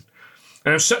Shesignation.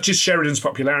 And such is Sheridan's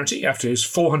popularity after his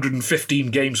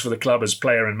 415 games for the club as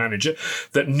player and manager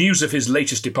that news of his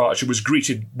latest departure was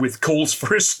greeted with calls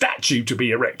for a statue to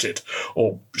be erected,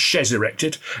 or Shez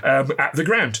erected, at the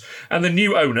ground. And the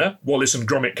new owner, Wallace and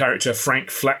Gromit character Frank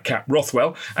Flatcap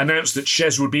Rothwell, announced that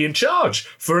Shez would be in charge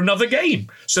for another game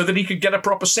so that he could get a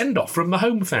proper send-off from the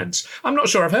home fans. I'm not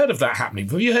sure I've heard of that happening.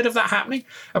 Have you heard of that happening?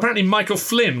 Apparently Michael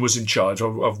Flynn was in charge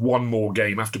of one more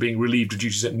game after being relieved of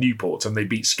duties at Newport, and they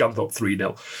beat Scunthorpe 3-0.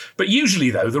 But usually,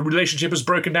 though, the relationship has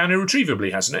broken down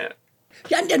irretrievably, hasn't it?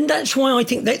 Yeah, and that's why I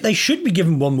think they should be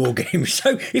given one more game.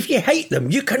 So if you hate them,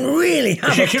 you can really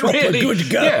have a proper good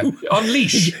go. Yeah,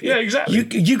 unleash. Yeah, exactly.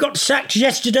 You got sacked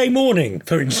yesterday morning,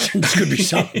 for instance, could be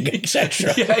something,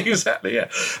 etc. Yeah, exactly, yeah.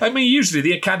 I mean, usually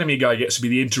the academy guy gets to be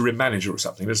the interim manager or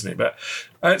something, doesn't he?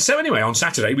 But so anyway, on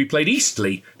Saturday, we played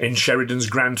Eastleigh in Sheridan's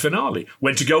grand finale.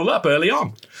 Went to goal up early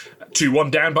on.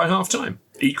 2-1 down by half-time.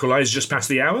 Equalised just past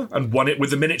the hour and won it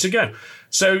with a minute to go.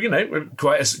 So, you know,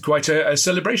 quite a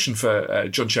celebration for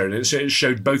John Sheridan. It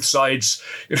showed both sides,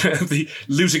 the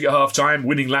losing at half-time,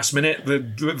 winning last minute,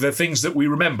 the things that we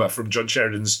remember from John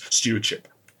Sheridan's stewardship.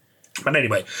 But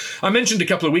anyway, I mentioned a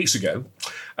couple of weeks ago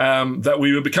that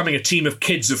we were becoming a team of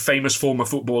kids of famous former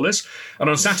footballers. And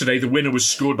on Saturday, the winner was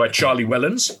scored by Charlie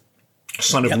Wellens,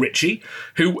 son of Richie,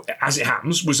 who, as it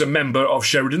happens, was a member of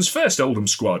Sheridan's first Oldham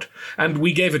squad. And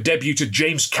we gave a debut to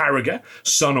James Carragher,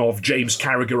 son of James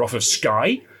Carragher off of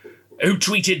Sky, who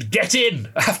tweeted, "Get in,"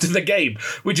 after the game,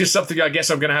 which is something I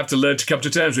guess I'm going to have to learn to come to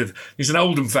terms with. He's an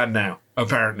Oldham fan now,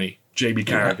 apparently, Jamie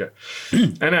Carragher.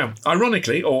 And now,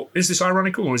 ironically, or is this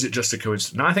ironical or is it just a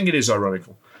coincidence? No, I think it is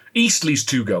ironical. Eastleigh's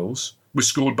 2 goals was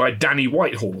scored by Danny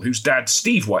Whitehall, whose dad,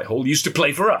 Steve Whitehall, used to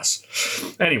play for us.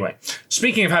 Anyway,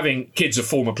 speaking of having kids of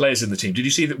former players in the team, did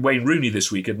you see that Wayne Rooney this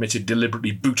week admitted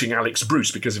deliberately booting Alex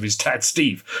Bruce because of his dad,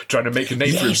 Steve, trying to make a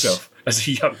name for himself as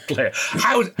a young player?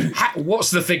 How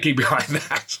what's the thinking behind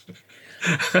that?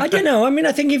 I don't know. I mean,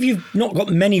 I think if you've not got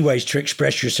many ways to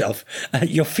express yourself,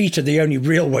 your feet are the only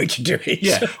real way to do it.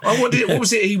 Yeah. What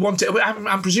was it he wanted?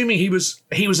 I'm presuming he was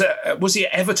he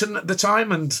at Everton at the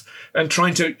time and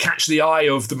trying to catch the eye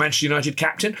of the Manchester United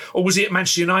captain, or was he at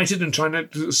Manchester United and trying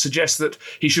to suggest that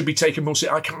he should be taken more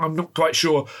seriously? I'm not quite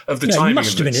sure of the timing.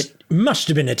 Must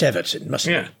have been at Everton.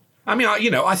 Mustn't it? I mean,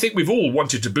 I think we've all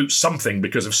wanted to boot something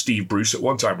because of Steve Bruce at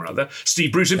one time or other.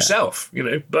 Steve Bruce himself,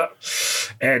 but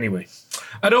anyway.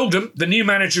 At Oldham, the new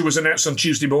manager was announced on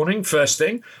Tuesday morning, first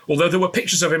thing, although there were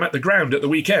pictures of him at the ground at the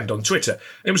weekend on Twitter.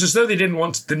 It was as though they didn't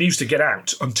want the news to get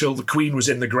out until the Queen was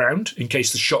in the ground, in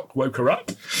case the shock woke her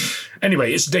up.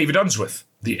 Anyway, it's David Unsworth,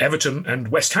 the Everton and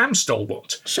West Ham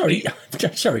stalwart. Sorry.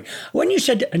 When you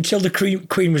said until the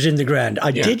Queen was in the ground,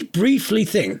 I did briefly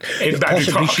think that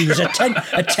possibly she was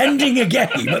attending a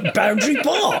game at Boundary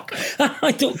Park.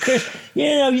 I thought,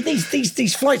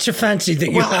 these flights of fancy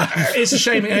that you have. It's a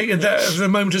shame the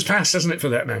moment has passed, hasn't it, for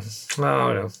that now?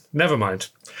 Oh, no. Never mind.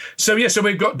 So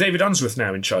we've got David Unsworth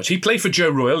now in charge. He played for Joe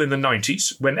Royle in the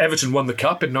 90s when Everton won the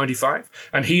Cup in 95,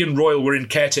 and he and Royle were in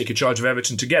caretaker charge of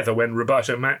Everton together when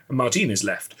Roberto Martinez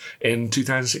left in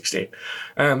 2016.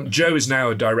 Joe is now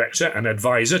a director and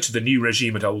advisor to the new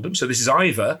regime at Oldham. So this is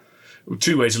either,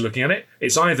 two ways of looking at it,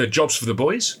 it's either jobs for the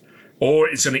boys, or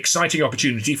it's an exciting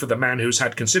opportunity for the man who's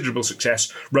had considerable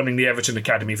success running the Everton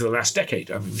Academy for the last decade.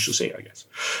 I mean, we shall see, I guess.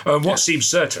 What seems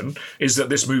certain is that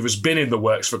this move has been in the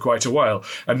works for quite a while,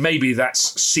 and maybe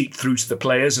that's seeped through to the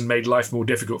players and made life more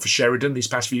difficult for Sheridan these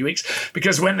past few weeks,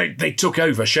 because when they took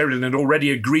over, Sheridan had already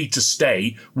agreed to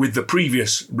stay with the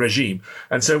previous regime.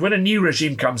 And so when a new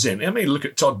regime comes in, I mean, look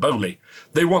at Todd Bowley.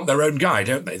 They want their own guy,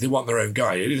 don't they? They want their own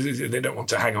guy. They don't want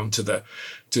to hang on to the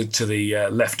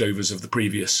leftovers of the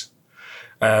previous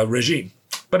regime.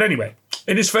 But anyway,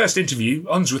 in his first interview,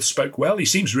 Unsworth spoke well. He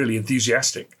seems really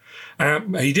enthusiastic.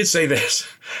 He did say this: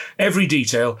 every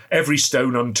detail, every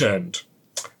stone unturned.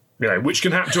 Which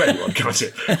can happen to anyone, can't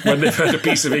it? When they've heard a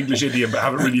piece of English idiom but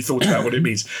haven't really thought about what it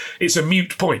means. It's a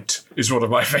mute point, is one of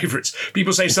my favourites.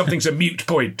 People say something's a mute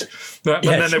point, but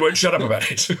then they won't shut up about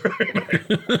it.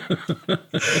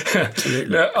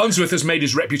 Unsworth has made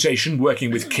his reputation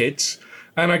working with kids.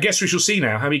 And I guess we shall see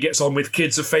now how he gets on with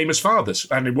kids of famous fathers,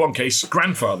 and in one case,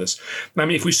 grandfathers. I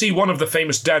mean, if we see one of the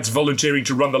famous dads volunteering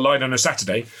to run the line on a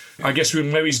Saturday, I guess we'll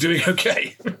know he's doing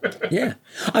okay. Yeah.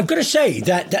 I've got to say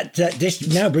that this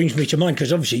now brings me to mind,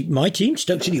 because obviously my team,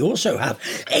 Stoke City, also have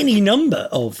any number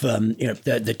of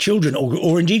the children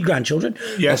or indeed grandchildren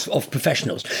of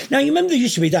professionals. Now, you remember there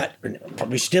used to be that,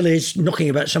 probably still is, knocking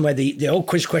about somewhere, the old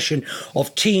quiz question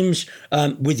of teams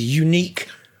with unique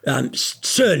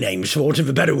surnames, for want of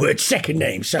a better word, second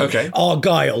names. So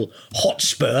Argyle,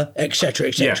 Hotspur, etc.,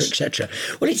 etc., etc.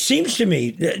 Well, it seems to me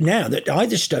that now that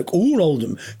either Stoke or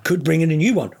Oldham could bring in a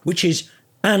new one, which is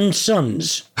and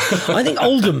Sons. I think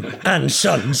Oldham and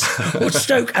Sons, or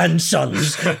Stoke and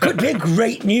Sons, could be a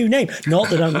great new name.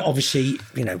 Not that I'm obviously,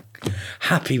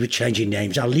 happy with changing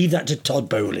names. I'll leave that to Todd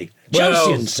Bowley.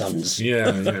 Chelsea and Sons.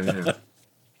 Yeah.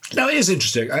 No, it is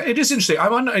interesting. It is interesting.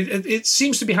 It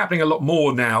seems to be happening a lot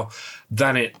more now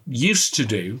than it used to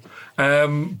do.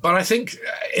 But I think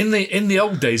in the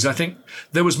old days, I think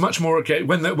there was much more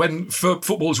when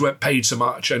footballers weren't paid so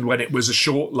much, and when it was a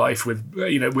short life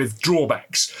with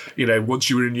drawbacks. Once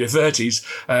you were in your 30s,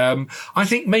 I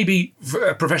think maybe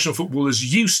professional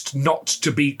footballers used not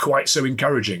to be quite so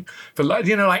encouraging. For like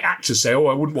actors say, "Oh,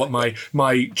 I wouldn't want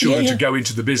my children to go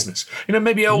into the business."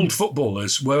 Maybe old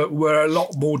footballers were a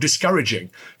lot more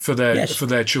discouraging for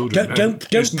their children.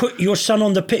 Don't put your son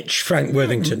on the pitch, Frank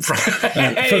Worthington.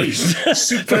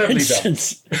 Superbly done.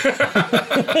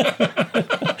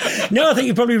 No, I think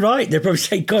you're probably right. They're probably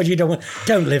saying, "God,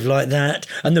 don't live like that."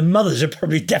 And the mothers are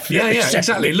probably definitely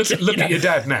exactly. Look at your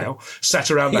dad now, sat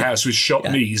around the house with shot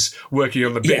knees, working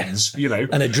on the bins,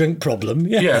 and a drink problem,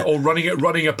 or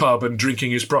running a pub and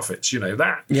drinking his profits.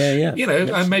 That,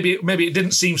 and maybe it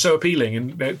didn't seem so appealing,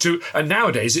 and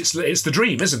nowadays it's the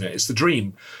dream, isn't it? It's the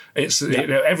dream. It's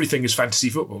everything is fantasy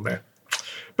football now.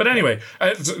 But anyway,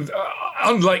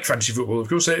 unlike fantasy football, of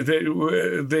course, the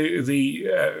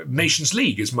Nations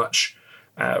League is much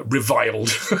reviled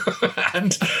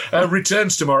and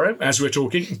returns tomorrow, as we're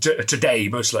talking, today,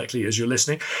 most likely, as you're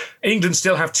listening. England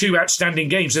still have 2 outstanding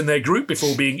games in their group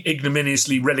before being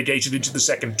ignominiously relegated into the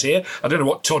second tier. I don't know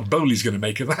what Todd Bowley's going to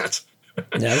make of that.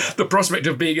 No. The prospect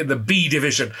of being in the B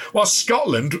division. While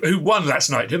Scotland, who won last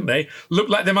night, didn't they, looked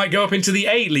like they might go up into the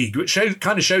A League, which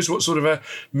kind of shows what sort of a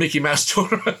Mickey Mouse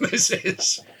tournament this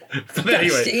is. But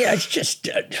anyway. It's just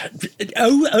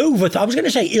overthought. I was going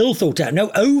to say ill thought out. No,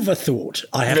 overthought,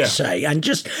 I have to say. And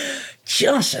just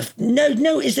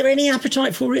no. Is there any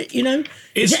appetite for it?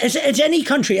 Has any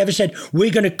country ever said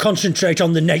we're going to concentrate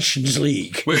on the Nations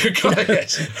League? Well,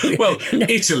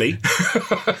 Italy,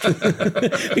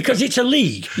 because it's a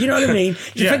league. You know what I mean?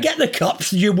 You forget the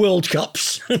cups, your World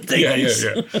Cups. Things.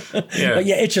 But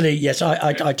Italy. Yes,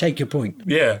 I take your point.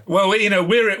 Yeah. Well,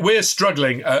 we're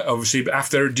struggling obviously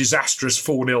after a disastrous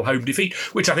 4-0 home defeat,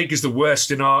 which I think is the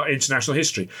worst in our international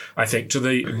history. I think to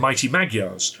the mighty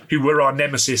Magyars, who were our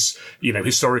nemesis.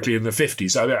 Historically in the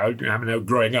 50s. I mean,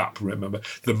 growing up, remember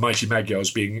the mighty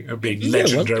Magyars being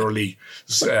legendarily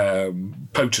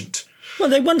potent. Well,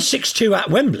 they won 6-2 at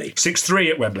Wembley. 6-3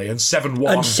 at Wembley and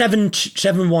 7-1. And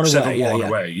 7-1 away. 7-1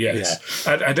 away, yes.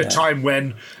 Yeah. At a time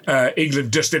when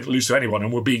England just didn't lose to anyone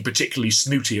and were being particularly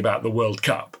snooty about the World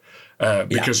Cup.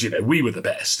 Because, we were the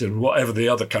best, and whatever the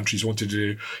other countries wanted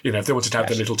to do, if they wanted to have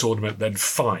their little tournament, then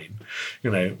fine.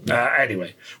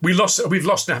 Anyway, we've lost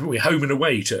now, haven't we, home and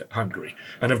away to Hungary,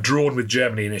 and have drawn with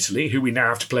Germany and Italy, who we now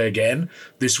have to play again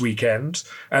this weekend.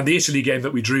 And the Italy game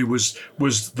that we drew was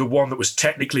the one that was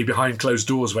technically behind closed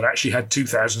doors, but actually had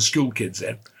 2,000 school kids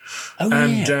in.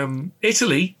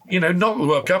 Italy, not the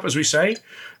World Cup, as we say.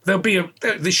 There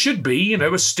should be,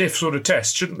 a stiff sort of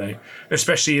test, shouldn't they?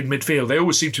 Especially in midfield. They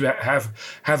always seem to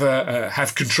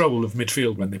have control of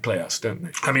midfield when they play us, don't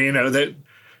they? I mean, they're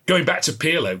going back to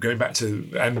Pirlo,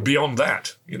 and beyond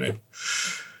that,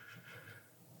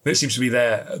 that seems to be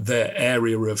their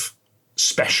area of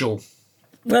special.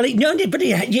 Well, it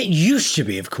used to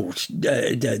be, of course,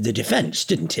 the defence,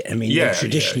 didn't it? I mean,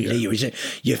 traditionally, it was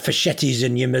your Fachettis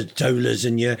and your Mazzolas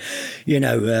and your,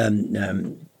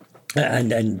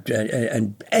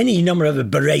 and any number of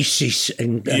Barasis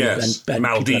and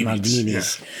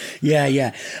Maldinis.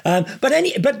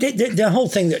 But the whole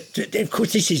thing that, of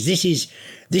course,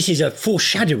 this is a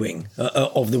foreshadowing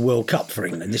of the World Cup for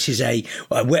England. This is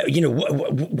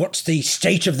what's the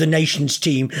state of the nation's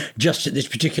team just at this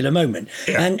particular moment,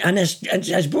 and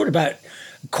has brought about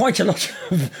quite a lot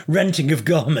of renting of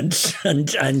garments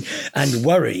and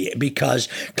worry, because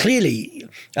clearly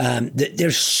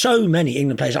there's so many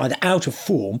England players either out of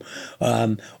form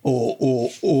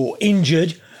or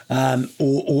injured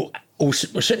or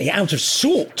certainly out of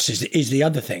sorts is the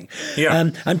other thing.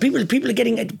 And people are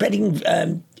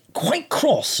getting quite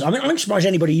cross. I mean, I'm surprised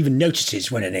anybody even notices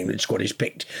when an England squad is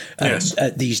picked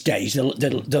these days.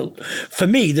 They'll, for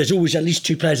me, there's always at least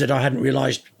two players that I hadn't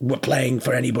realised were playing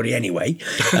for anybody anyway,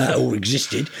 or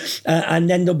existed, and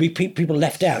then there'll be people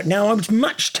left out. Now, I was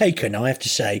much taken, I have to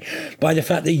say, by the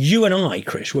fact that you and I,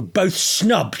 Chris, were both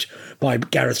snubbed by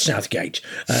Gareth Southgate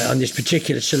on this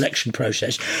particular selection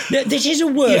process. Now, this is a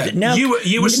word that now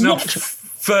you were snubbed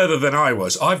further than I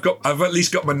was. I've at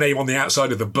least got my name on the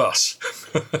outside of the bus.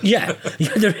 yeah,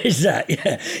 there is that.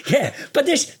 Yeah. But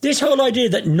this whole idea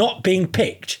that not being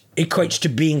picked equates to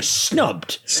being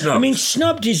snubbed. I mean,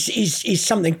 snubbed is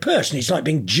something personal. It's like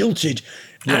being jilted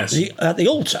at the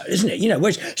altar, isn't it?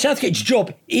 Whereas Southgate's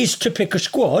job is to pick a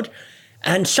squad,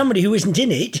 and somebody who isn't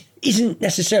in it isn't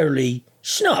necessarily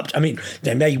snubbed. I mean,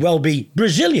 they may well be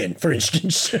Brazilian, for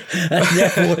instance, and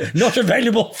therefore not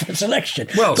available for selection.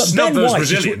 Well, but snub those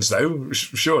Brazilians, though,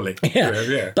 surely.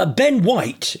 Yeah. But Ben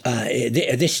White,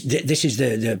 this is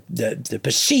the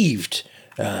perceived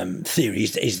theory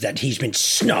is that he's been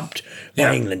snubbed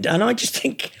by England, and I just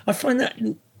think I find that.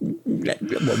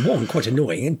 One, quite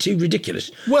annoying, and two, ridiculous.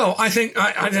 Well, I think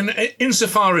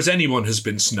insofar as anyone has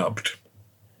been snubbed,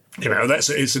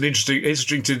 it's an interesting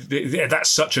that's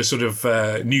such a sort of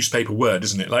newspaper word,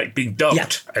 isn't it? Like being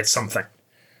dubbed at something,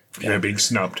 being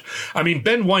snubbed. I mean,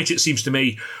 Ben White, it seems to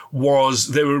me,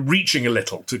 they were reaching a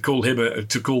little to call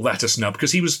that a snub,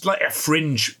 because he was like a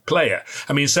fringe player.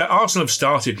 I mean, so Arsenal have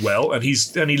started well, and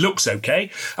he looks okay.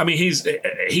 I mean, he's.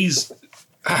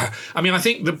 I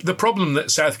think the problem that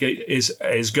Southgate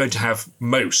is going to have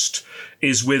most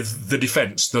is with the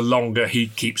defence the longer he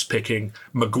keeps picking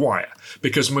Maguire,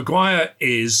 because Maguire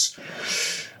is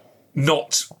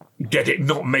not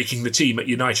making the team at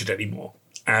United anymore,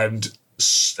 and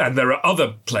there are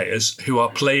other players who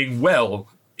are playing well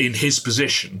in his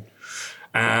position,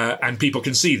 and people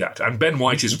can see that, and Ben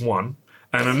White is one.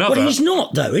 And another. But he's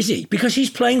not, though, is he? Because he's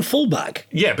playing fullback.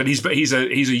 Yeah, but he's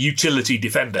a utility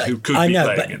defender who could be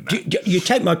playing in that. You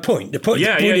take my point. The point.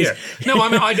 Yeah. No, I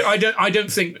mean, I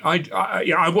don't think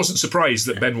I wasn't surprised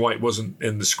that Ben White wasn't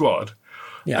in the squad,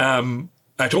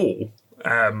 at all.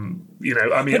 I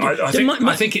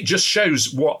think it just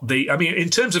shows what in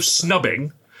terms of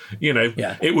snubbing,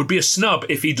 it would be a snub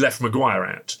if he'd left Maguire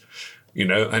out.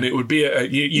 And it would be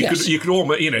you could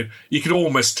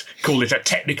almost call it a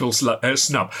technical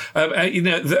snub.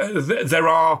 There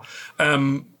are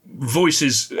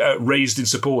voices raised in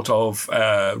support of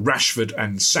Rashford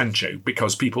and Sancho,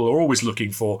 because people are always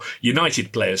looking for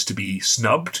United players to be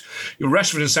snubbed.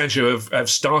 Rashford and Sancho have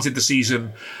started the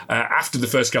season after the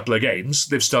first couple of games.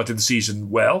 They've started the season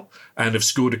well and have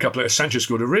scored Sancho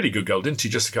scored a really good goal, didn't he,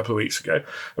 just a couple of weeks ago?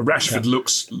 Rashford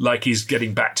looks like he's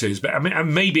getting back to his best. I mean,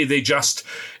 and maybe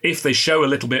if they show a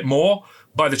little bit more,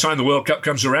 by the time the World Cup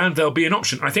comes around, there'll be an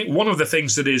option. I think one of the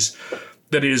things that is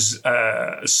that is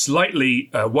slightly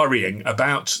worrying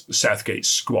about Southgate's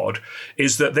squad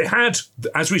is that they had,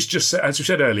 as we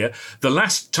said earlier, the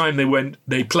last time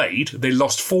they played, they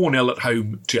lost 4-0 at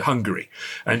home to Hungary.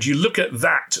 And you look at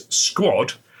that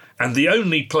squad, and the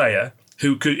only player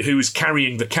who is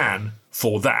carrying the can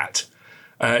for that,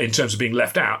 in terms of being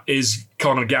left out, is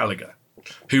Conor Gallagher,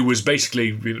 who was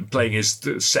basically playing his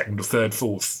second or third,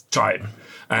 fourth time,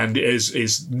 and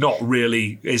is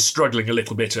struggling a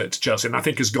little bit at Chelsea, and I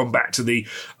think has gone back to the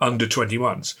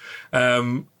under-21s.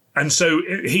 And so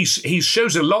he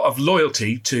shows a lot of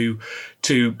loyalty to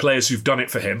players who've done it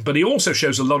for him, but he also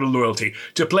shows a lot of loyalty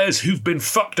to players who've been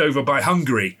fucked over by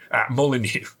Hungary at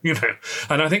Molineux,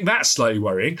 And I think that's slightly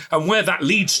worrying. And where that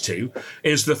leads to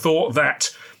is the thought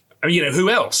that, who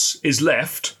else is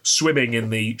left swimming in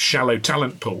the shallow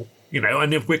talent pool?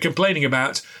 And if we're complaining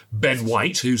about Ben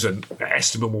White, who's an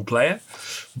estimable player,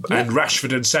 and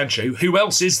Rashford and Sancho, who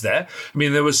else is there? I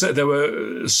mean, there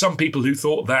were some people who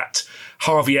thought that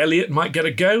Harvey Elliott might get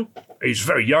a go. He's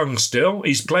very young still.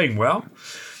 He's playing well.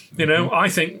 I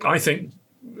think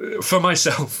for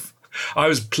myself, I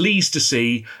was pleased to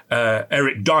see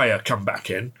Eric Dyer come back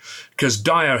in, because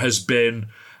Dyer has been.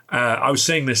 I was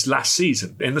saying this last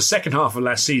season, in the second half of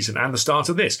last season and the start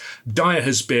of this, Dyer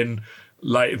has been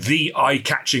like the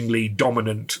eye-catchingly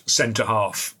dominant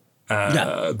centre-half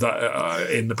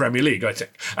in the Premier League, I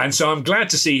think. And so I'm glad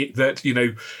to see that,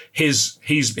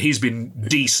 he's been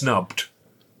de-snubbed,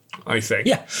 I think.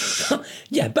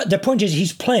 Yeah, but the point is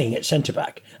he's playing at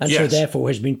centre-back, and so therefore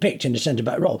has been picked in the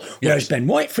centre-back role. Whereas Ben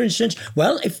White, for instance,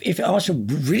 well, if Arsenal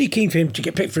were really keen for him to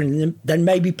get picked for him, then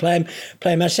maybe play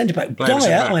him as centre-back.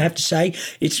 Dyer, I have to say,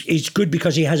 it's good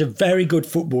because he has a very good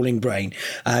footballing brain.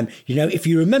 If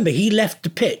you remember, he left the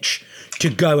pitch to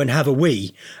go and have a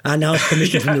wee and ask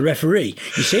permission from the referee.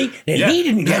 You see? He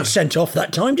didn't get sent off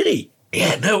that time, did he?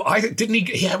 Yeah, no, didn't he?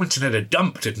 He went and had a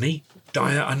dump, didn't he?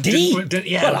 Dyer, and did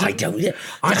he? I don't. Yeah.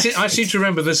 I seem to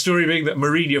remember the story being that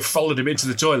Mourinho followed him into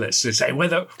the toilets to say,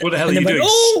 what the hell are you doing?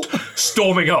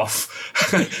 Storming off.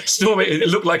 It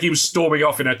looked like he was storming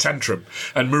off in a tantrum.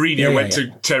 And Mourinho went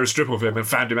to tear a strip of him and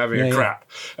found him having a crap.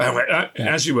 And I went,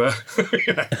 as you were.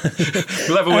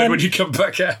 We'll have a word when you come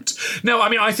back out. No, I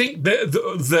mean, I think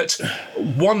that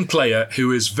one player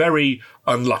who is very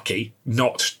unlucky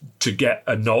not to get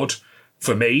a nod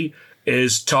for me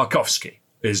is Tarkowski.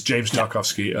 Is James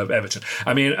Tarkowski of Everton.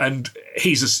 I mean, and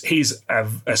he's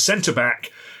a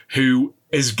centre-back who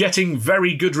is getting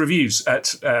very good reviews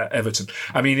at Everton.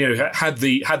 I mean, had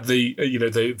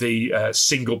the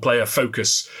single player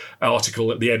focus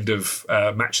article at the end of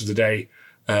Match of the Day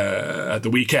at the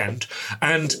weekend,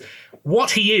 and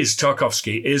what he is,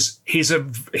 Tarkowski, is he's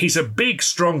a big,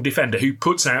 strong defender who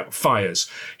puts out fires.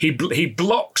 He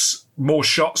blocks more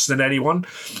shots than anyone,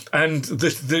 and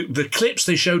the clips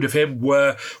they showed of him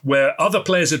were where other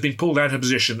players had been pulled out of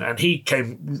position, and he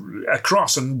came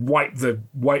across and wiped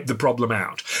the problem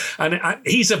out. And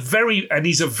he's a very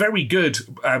good.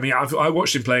 I mean, I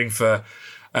watched him playing for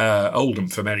Oldham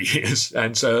for many years,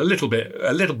 and so a little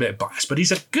bit biased, but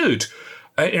he's a good.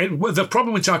 The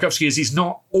problem with Tarkowski is he's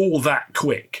not all that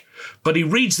quick, but he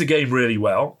reads the game really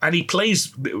well, and he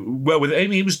plays well with it. I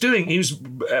mean, he was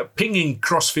pinging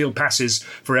crossfield passes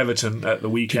for Everton at the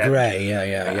weekend. To Gray,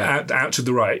 out to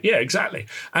the right, yeah, exactly.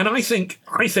 And I think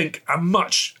a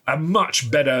much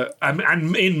better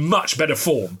and in much better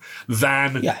form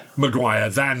than Maguire,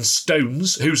 than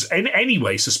Stones, who's in any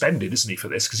way suspended, isn't he, for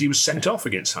this because he was sent off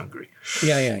against Hungary.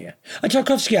 Yeah. And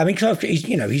Tarkowski, I mean,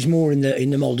 he's more in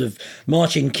the mould of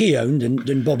Martin Keown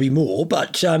than Bobby Moore,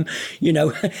 but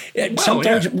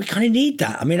sometimes we kind of need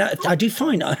that. I mean, I do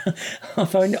find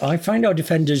I find our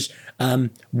defenders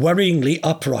worryingly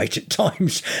upright at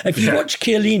times. If you watch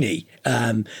Chiellini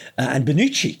and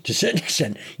Bonucci to a certain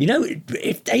extent,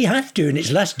 if they have to in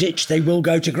its last ditch, they will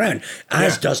go to ground,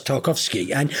 as does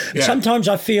Tarkowski. And sometimes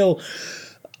I feel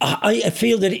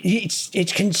that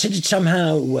it's considered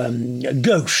somehow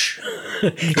gauche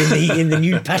in the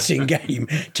new passing game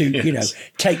to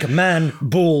take man,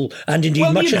 ball, and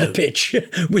indeed much of the pitch.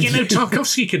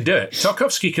 Tarkowski can do it.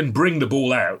 Tarkowski can bring the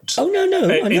ball out. Oh no!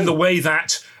 In the way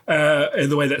that.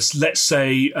 Let's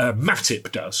say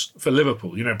Matip does for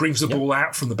Liverpool, brings the ball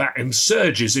out from the back and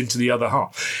surges into the other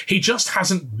half. He just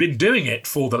hasn't been doing it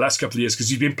for the last couple of years because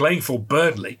he's been playing for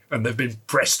Burnley and they've been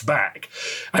pressed back,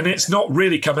 and it's not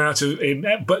really come out in.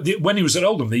 But when he was at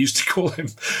Oldham, they used to call him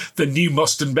the new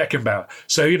Mostyn Beckenbauer.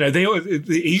 So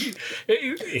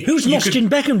who's Mostyn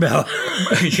Beckenbauer?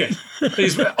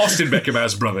 He's Austin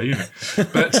Beckenbauer's brother,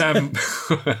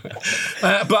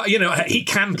 But he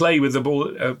can play with the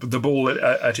ball the ball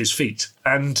at his feet.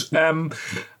 And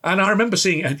I remember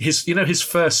seeing his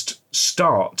first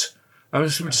start. I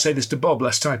was going to say this to Bob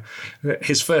last time.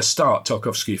 His first start,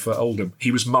 Tarkowski, for Oldham,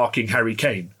 he was marking Harry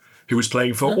Kane, who was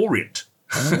playing for Orient.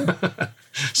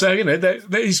 So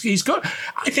he's got.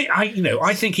 I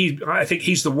think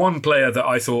he's the one player that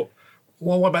I thought,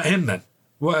 well, what about him then?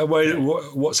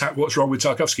 What's wrong with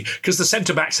Tarkowski? Because the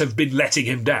centre-backs have been letting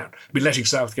him down, been letting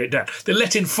Southgate down. They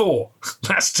let in 4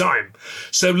 last time.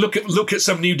 So look at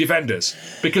some new defenders,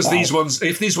 because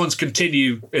if these ones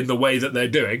continue in the way that they're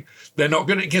doing, they're not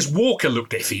going to. Because Walker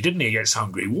looked iffy, didn't he, against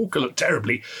Hungary? Walker looked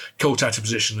terribly caught out of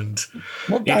position,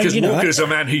 because Walker is a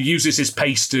man who uses his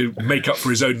pace to make up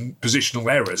for his own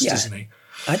positional errors, doesn't he?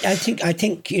 I think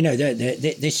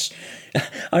this.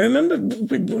 I remember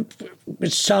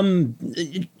with some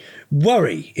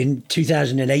worry in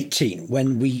 2018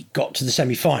 when we got to the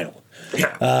semi-final.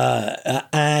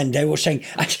 And they were saying,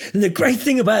 the great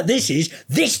thing about this is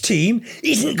this team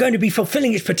isn't going to be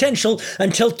fulfilling its potential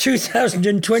until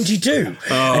 2022.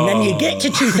 And then you get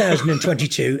to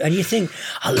 2022 and you think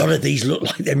a lot of these look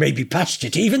like they may be past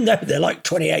it, even though they're like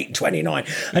 28, 29.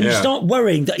 And you start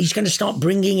worrying that he's going to start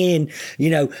bringing in,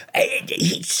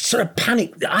 sort of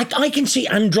panic. I can see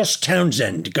Andros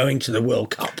Townsend going to the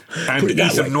World Cup. And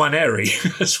Ethan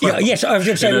Nwaneri as well. Yes, I was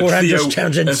going to say, or Andros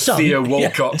Townsend's son. Theo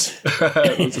Walcott.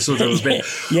 Sort of bit.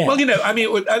 Well,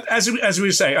 as we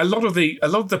were saying, a lot of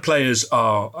the players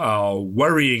are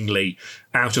worryingly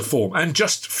out of form and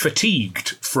just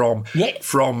fatigued from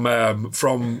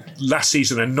last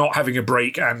season and not having a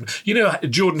break. And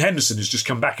Jordan Henderson has just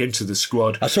come back into the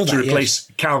squad to replace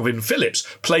Calvin Phillips.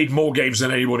 Played more games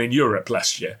than anyone in Europe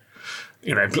last year.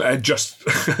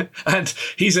 And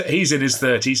he's in his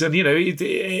 30s, and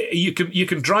you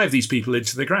can drive these people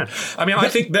into the ground. I mean, I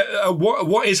think that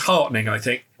what is heartening, I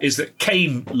think, is that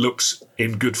Kane looks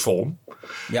in good form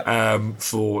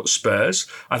for Spurs.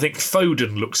 I think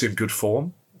Foden looks in good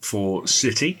form for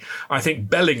City. I think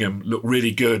Bellingham looked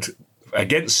really good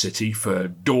against City for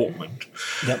Dortmund.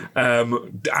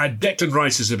 Declan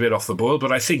Rice is a bit off the boil,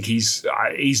 but I think he's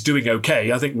doing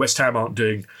okay. I think West Ham aren't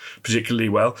doing particularly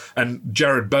well, and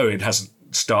Jared Bowen hasn't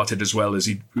started as well as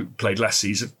he played last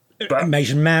season. But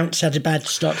Mason Mount's had a bad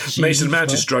start to the season. Mason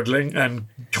Mount is struggling, and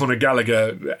Conor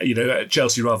Gallagher, at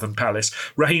Chelsea rather than Palace.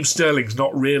 Raheem Sterling's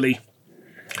not really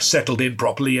settled in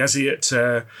properly, has he, at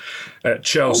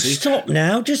Chelsea? Stop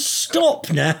now. Just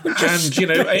stop now.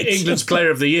 England's Player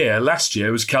of the Year last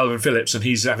year was Calvin Phillips, and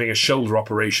he's having a shoulder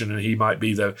operation, and he might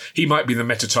be the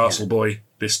metatarsal boy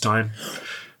this time.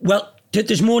 Well,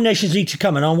 there's more Nations League to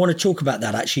come, and I want to talk about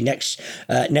that actually next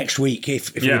week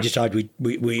if we decide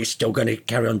we're still going to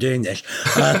carry on doing this.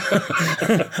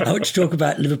 I want to talk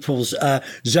about Liverpool's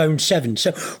Zone 7.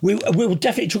 So we will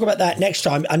definitely talk about that next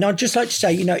time. And I'd just like to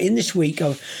say, in this week,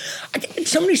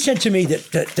 somebody said to me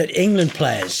that England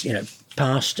players,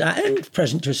 past and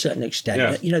present to a certain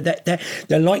extent,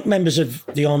 they're like members of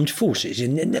the armed forces,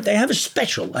 in that they have a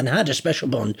special and had a special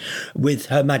bond with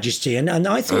Her Majesty. And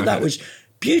I thought that was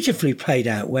beautifully played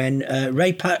out when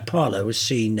Ray Parlour was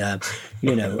seen, on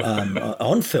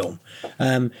film,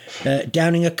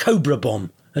 downing a Cobra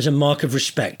bomb as a mark of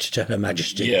respect to Her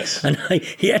Majesty. Yes. And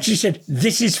he actually said,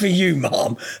 "This is for you,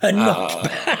 Mom," and knocked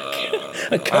back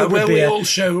a Cobra beer. We all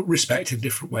show respect in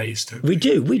different ways, don't we?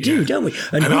 We do, don't we?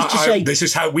 And who's to say this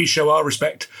is how we show our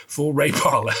respect for Ray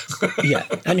Parlour?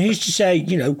 And who's to say,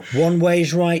 one way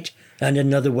is right and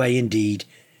another way indeed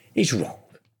is wrong.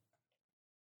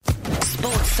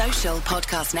 Sports Social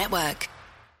Podcast Network.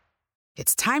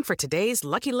 It's time for today's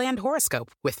Lucky Land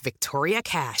horoscope with Victoria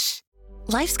Cash.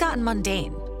 Life's gotten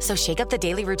mundane, so shake up the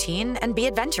daily routine and be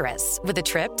adventurous with a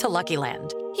trip to Lucky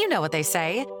Land. You know what they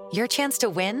say, your chance to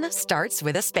win starts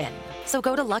with a spin. So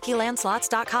go to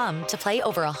LuckyLandSlots.com to play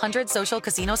over 100 social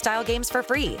casino-style games for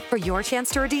free for your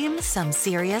chance to redeem some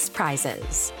serious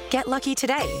prizes. Get lucky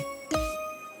today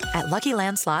at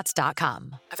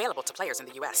LuckyLandSlots.com. Available to players in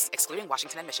the U.S., excluding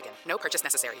Washington and Michigan. No purchase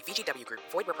necessary. VGW Group.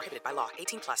 Void where prohibited by law.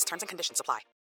 18+. Terms and conditions apply.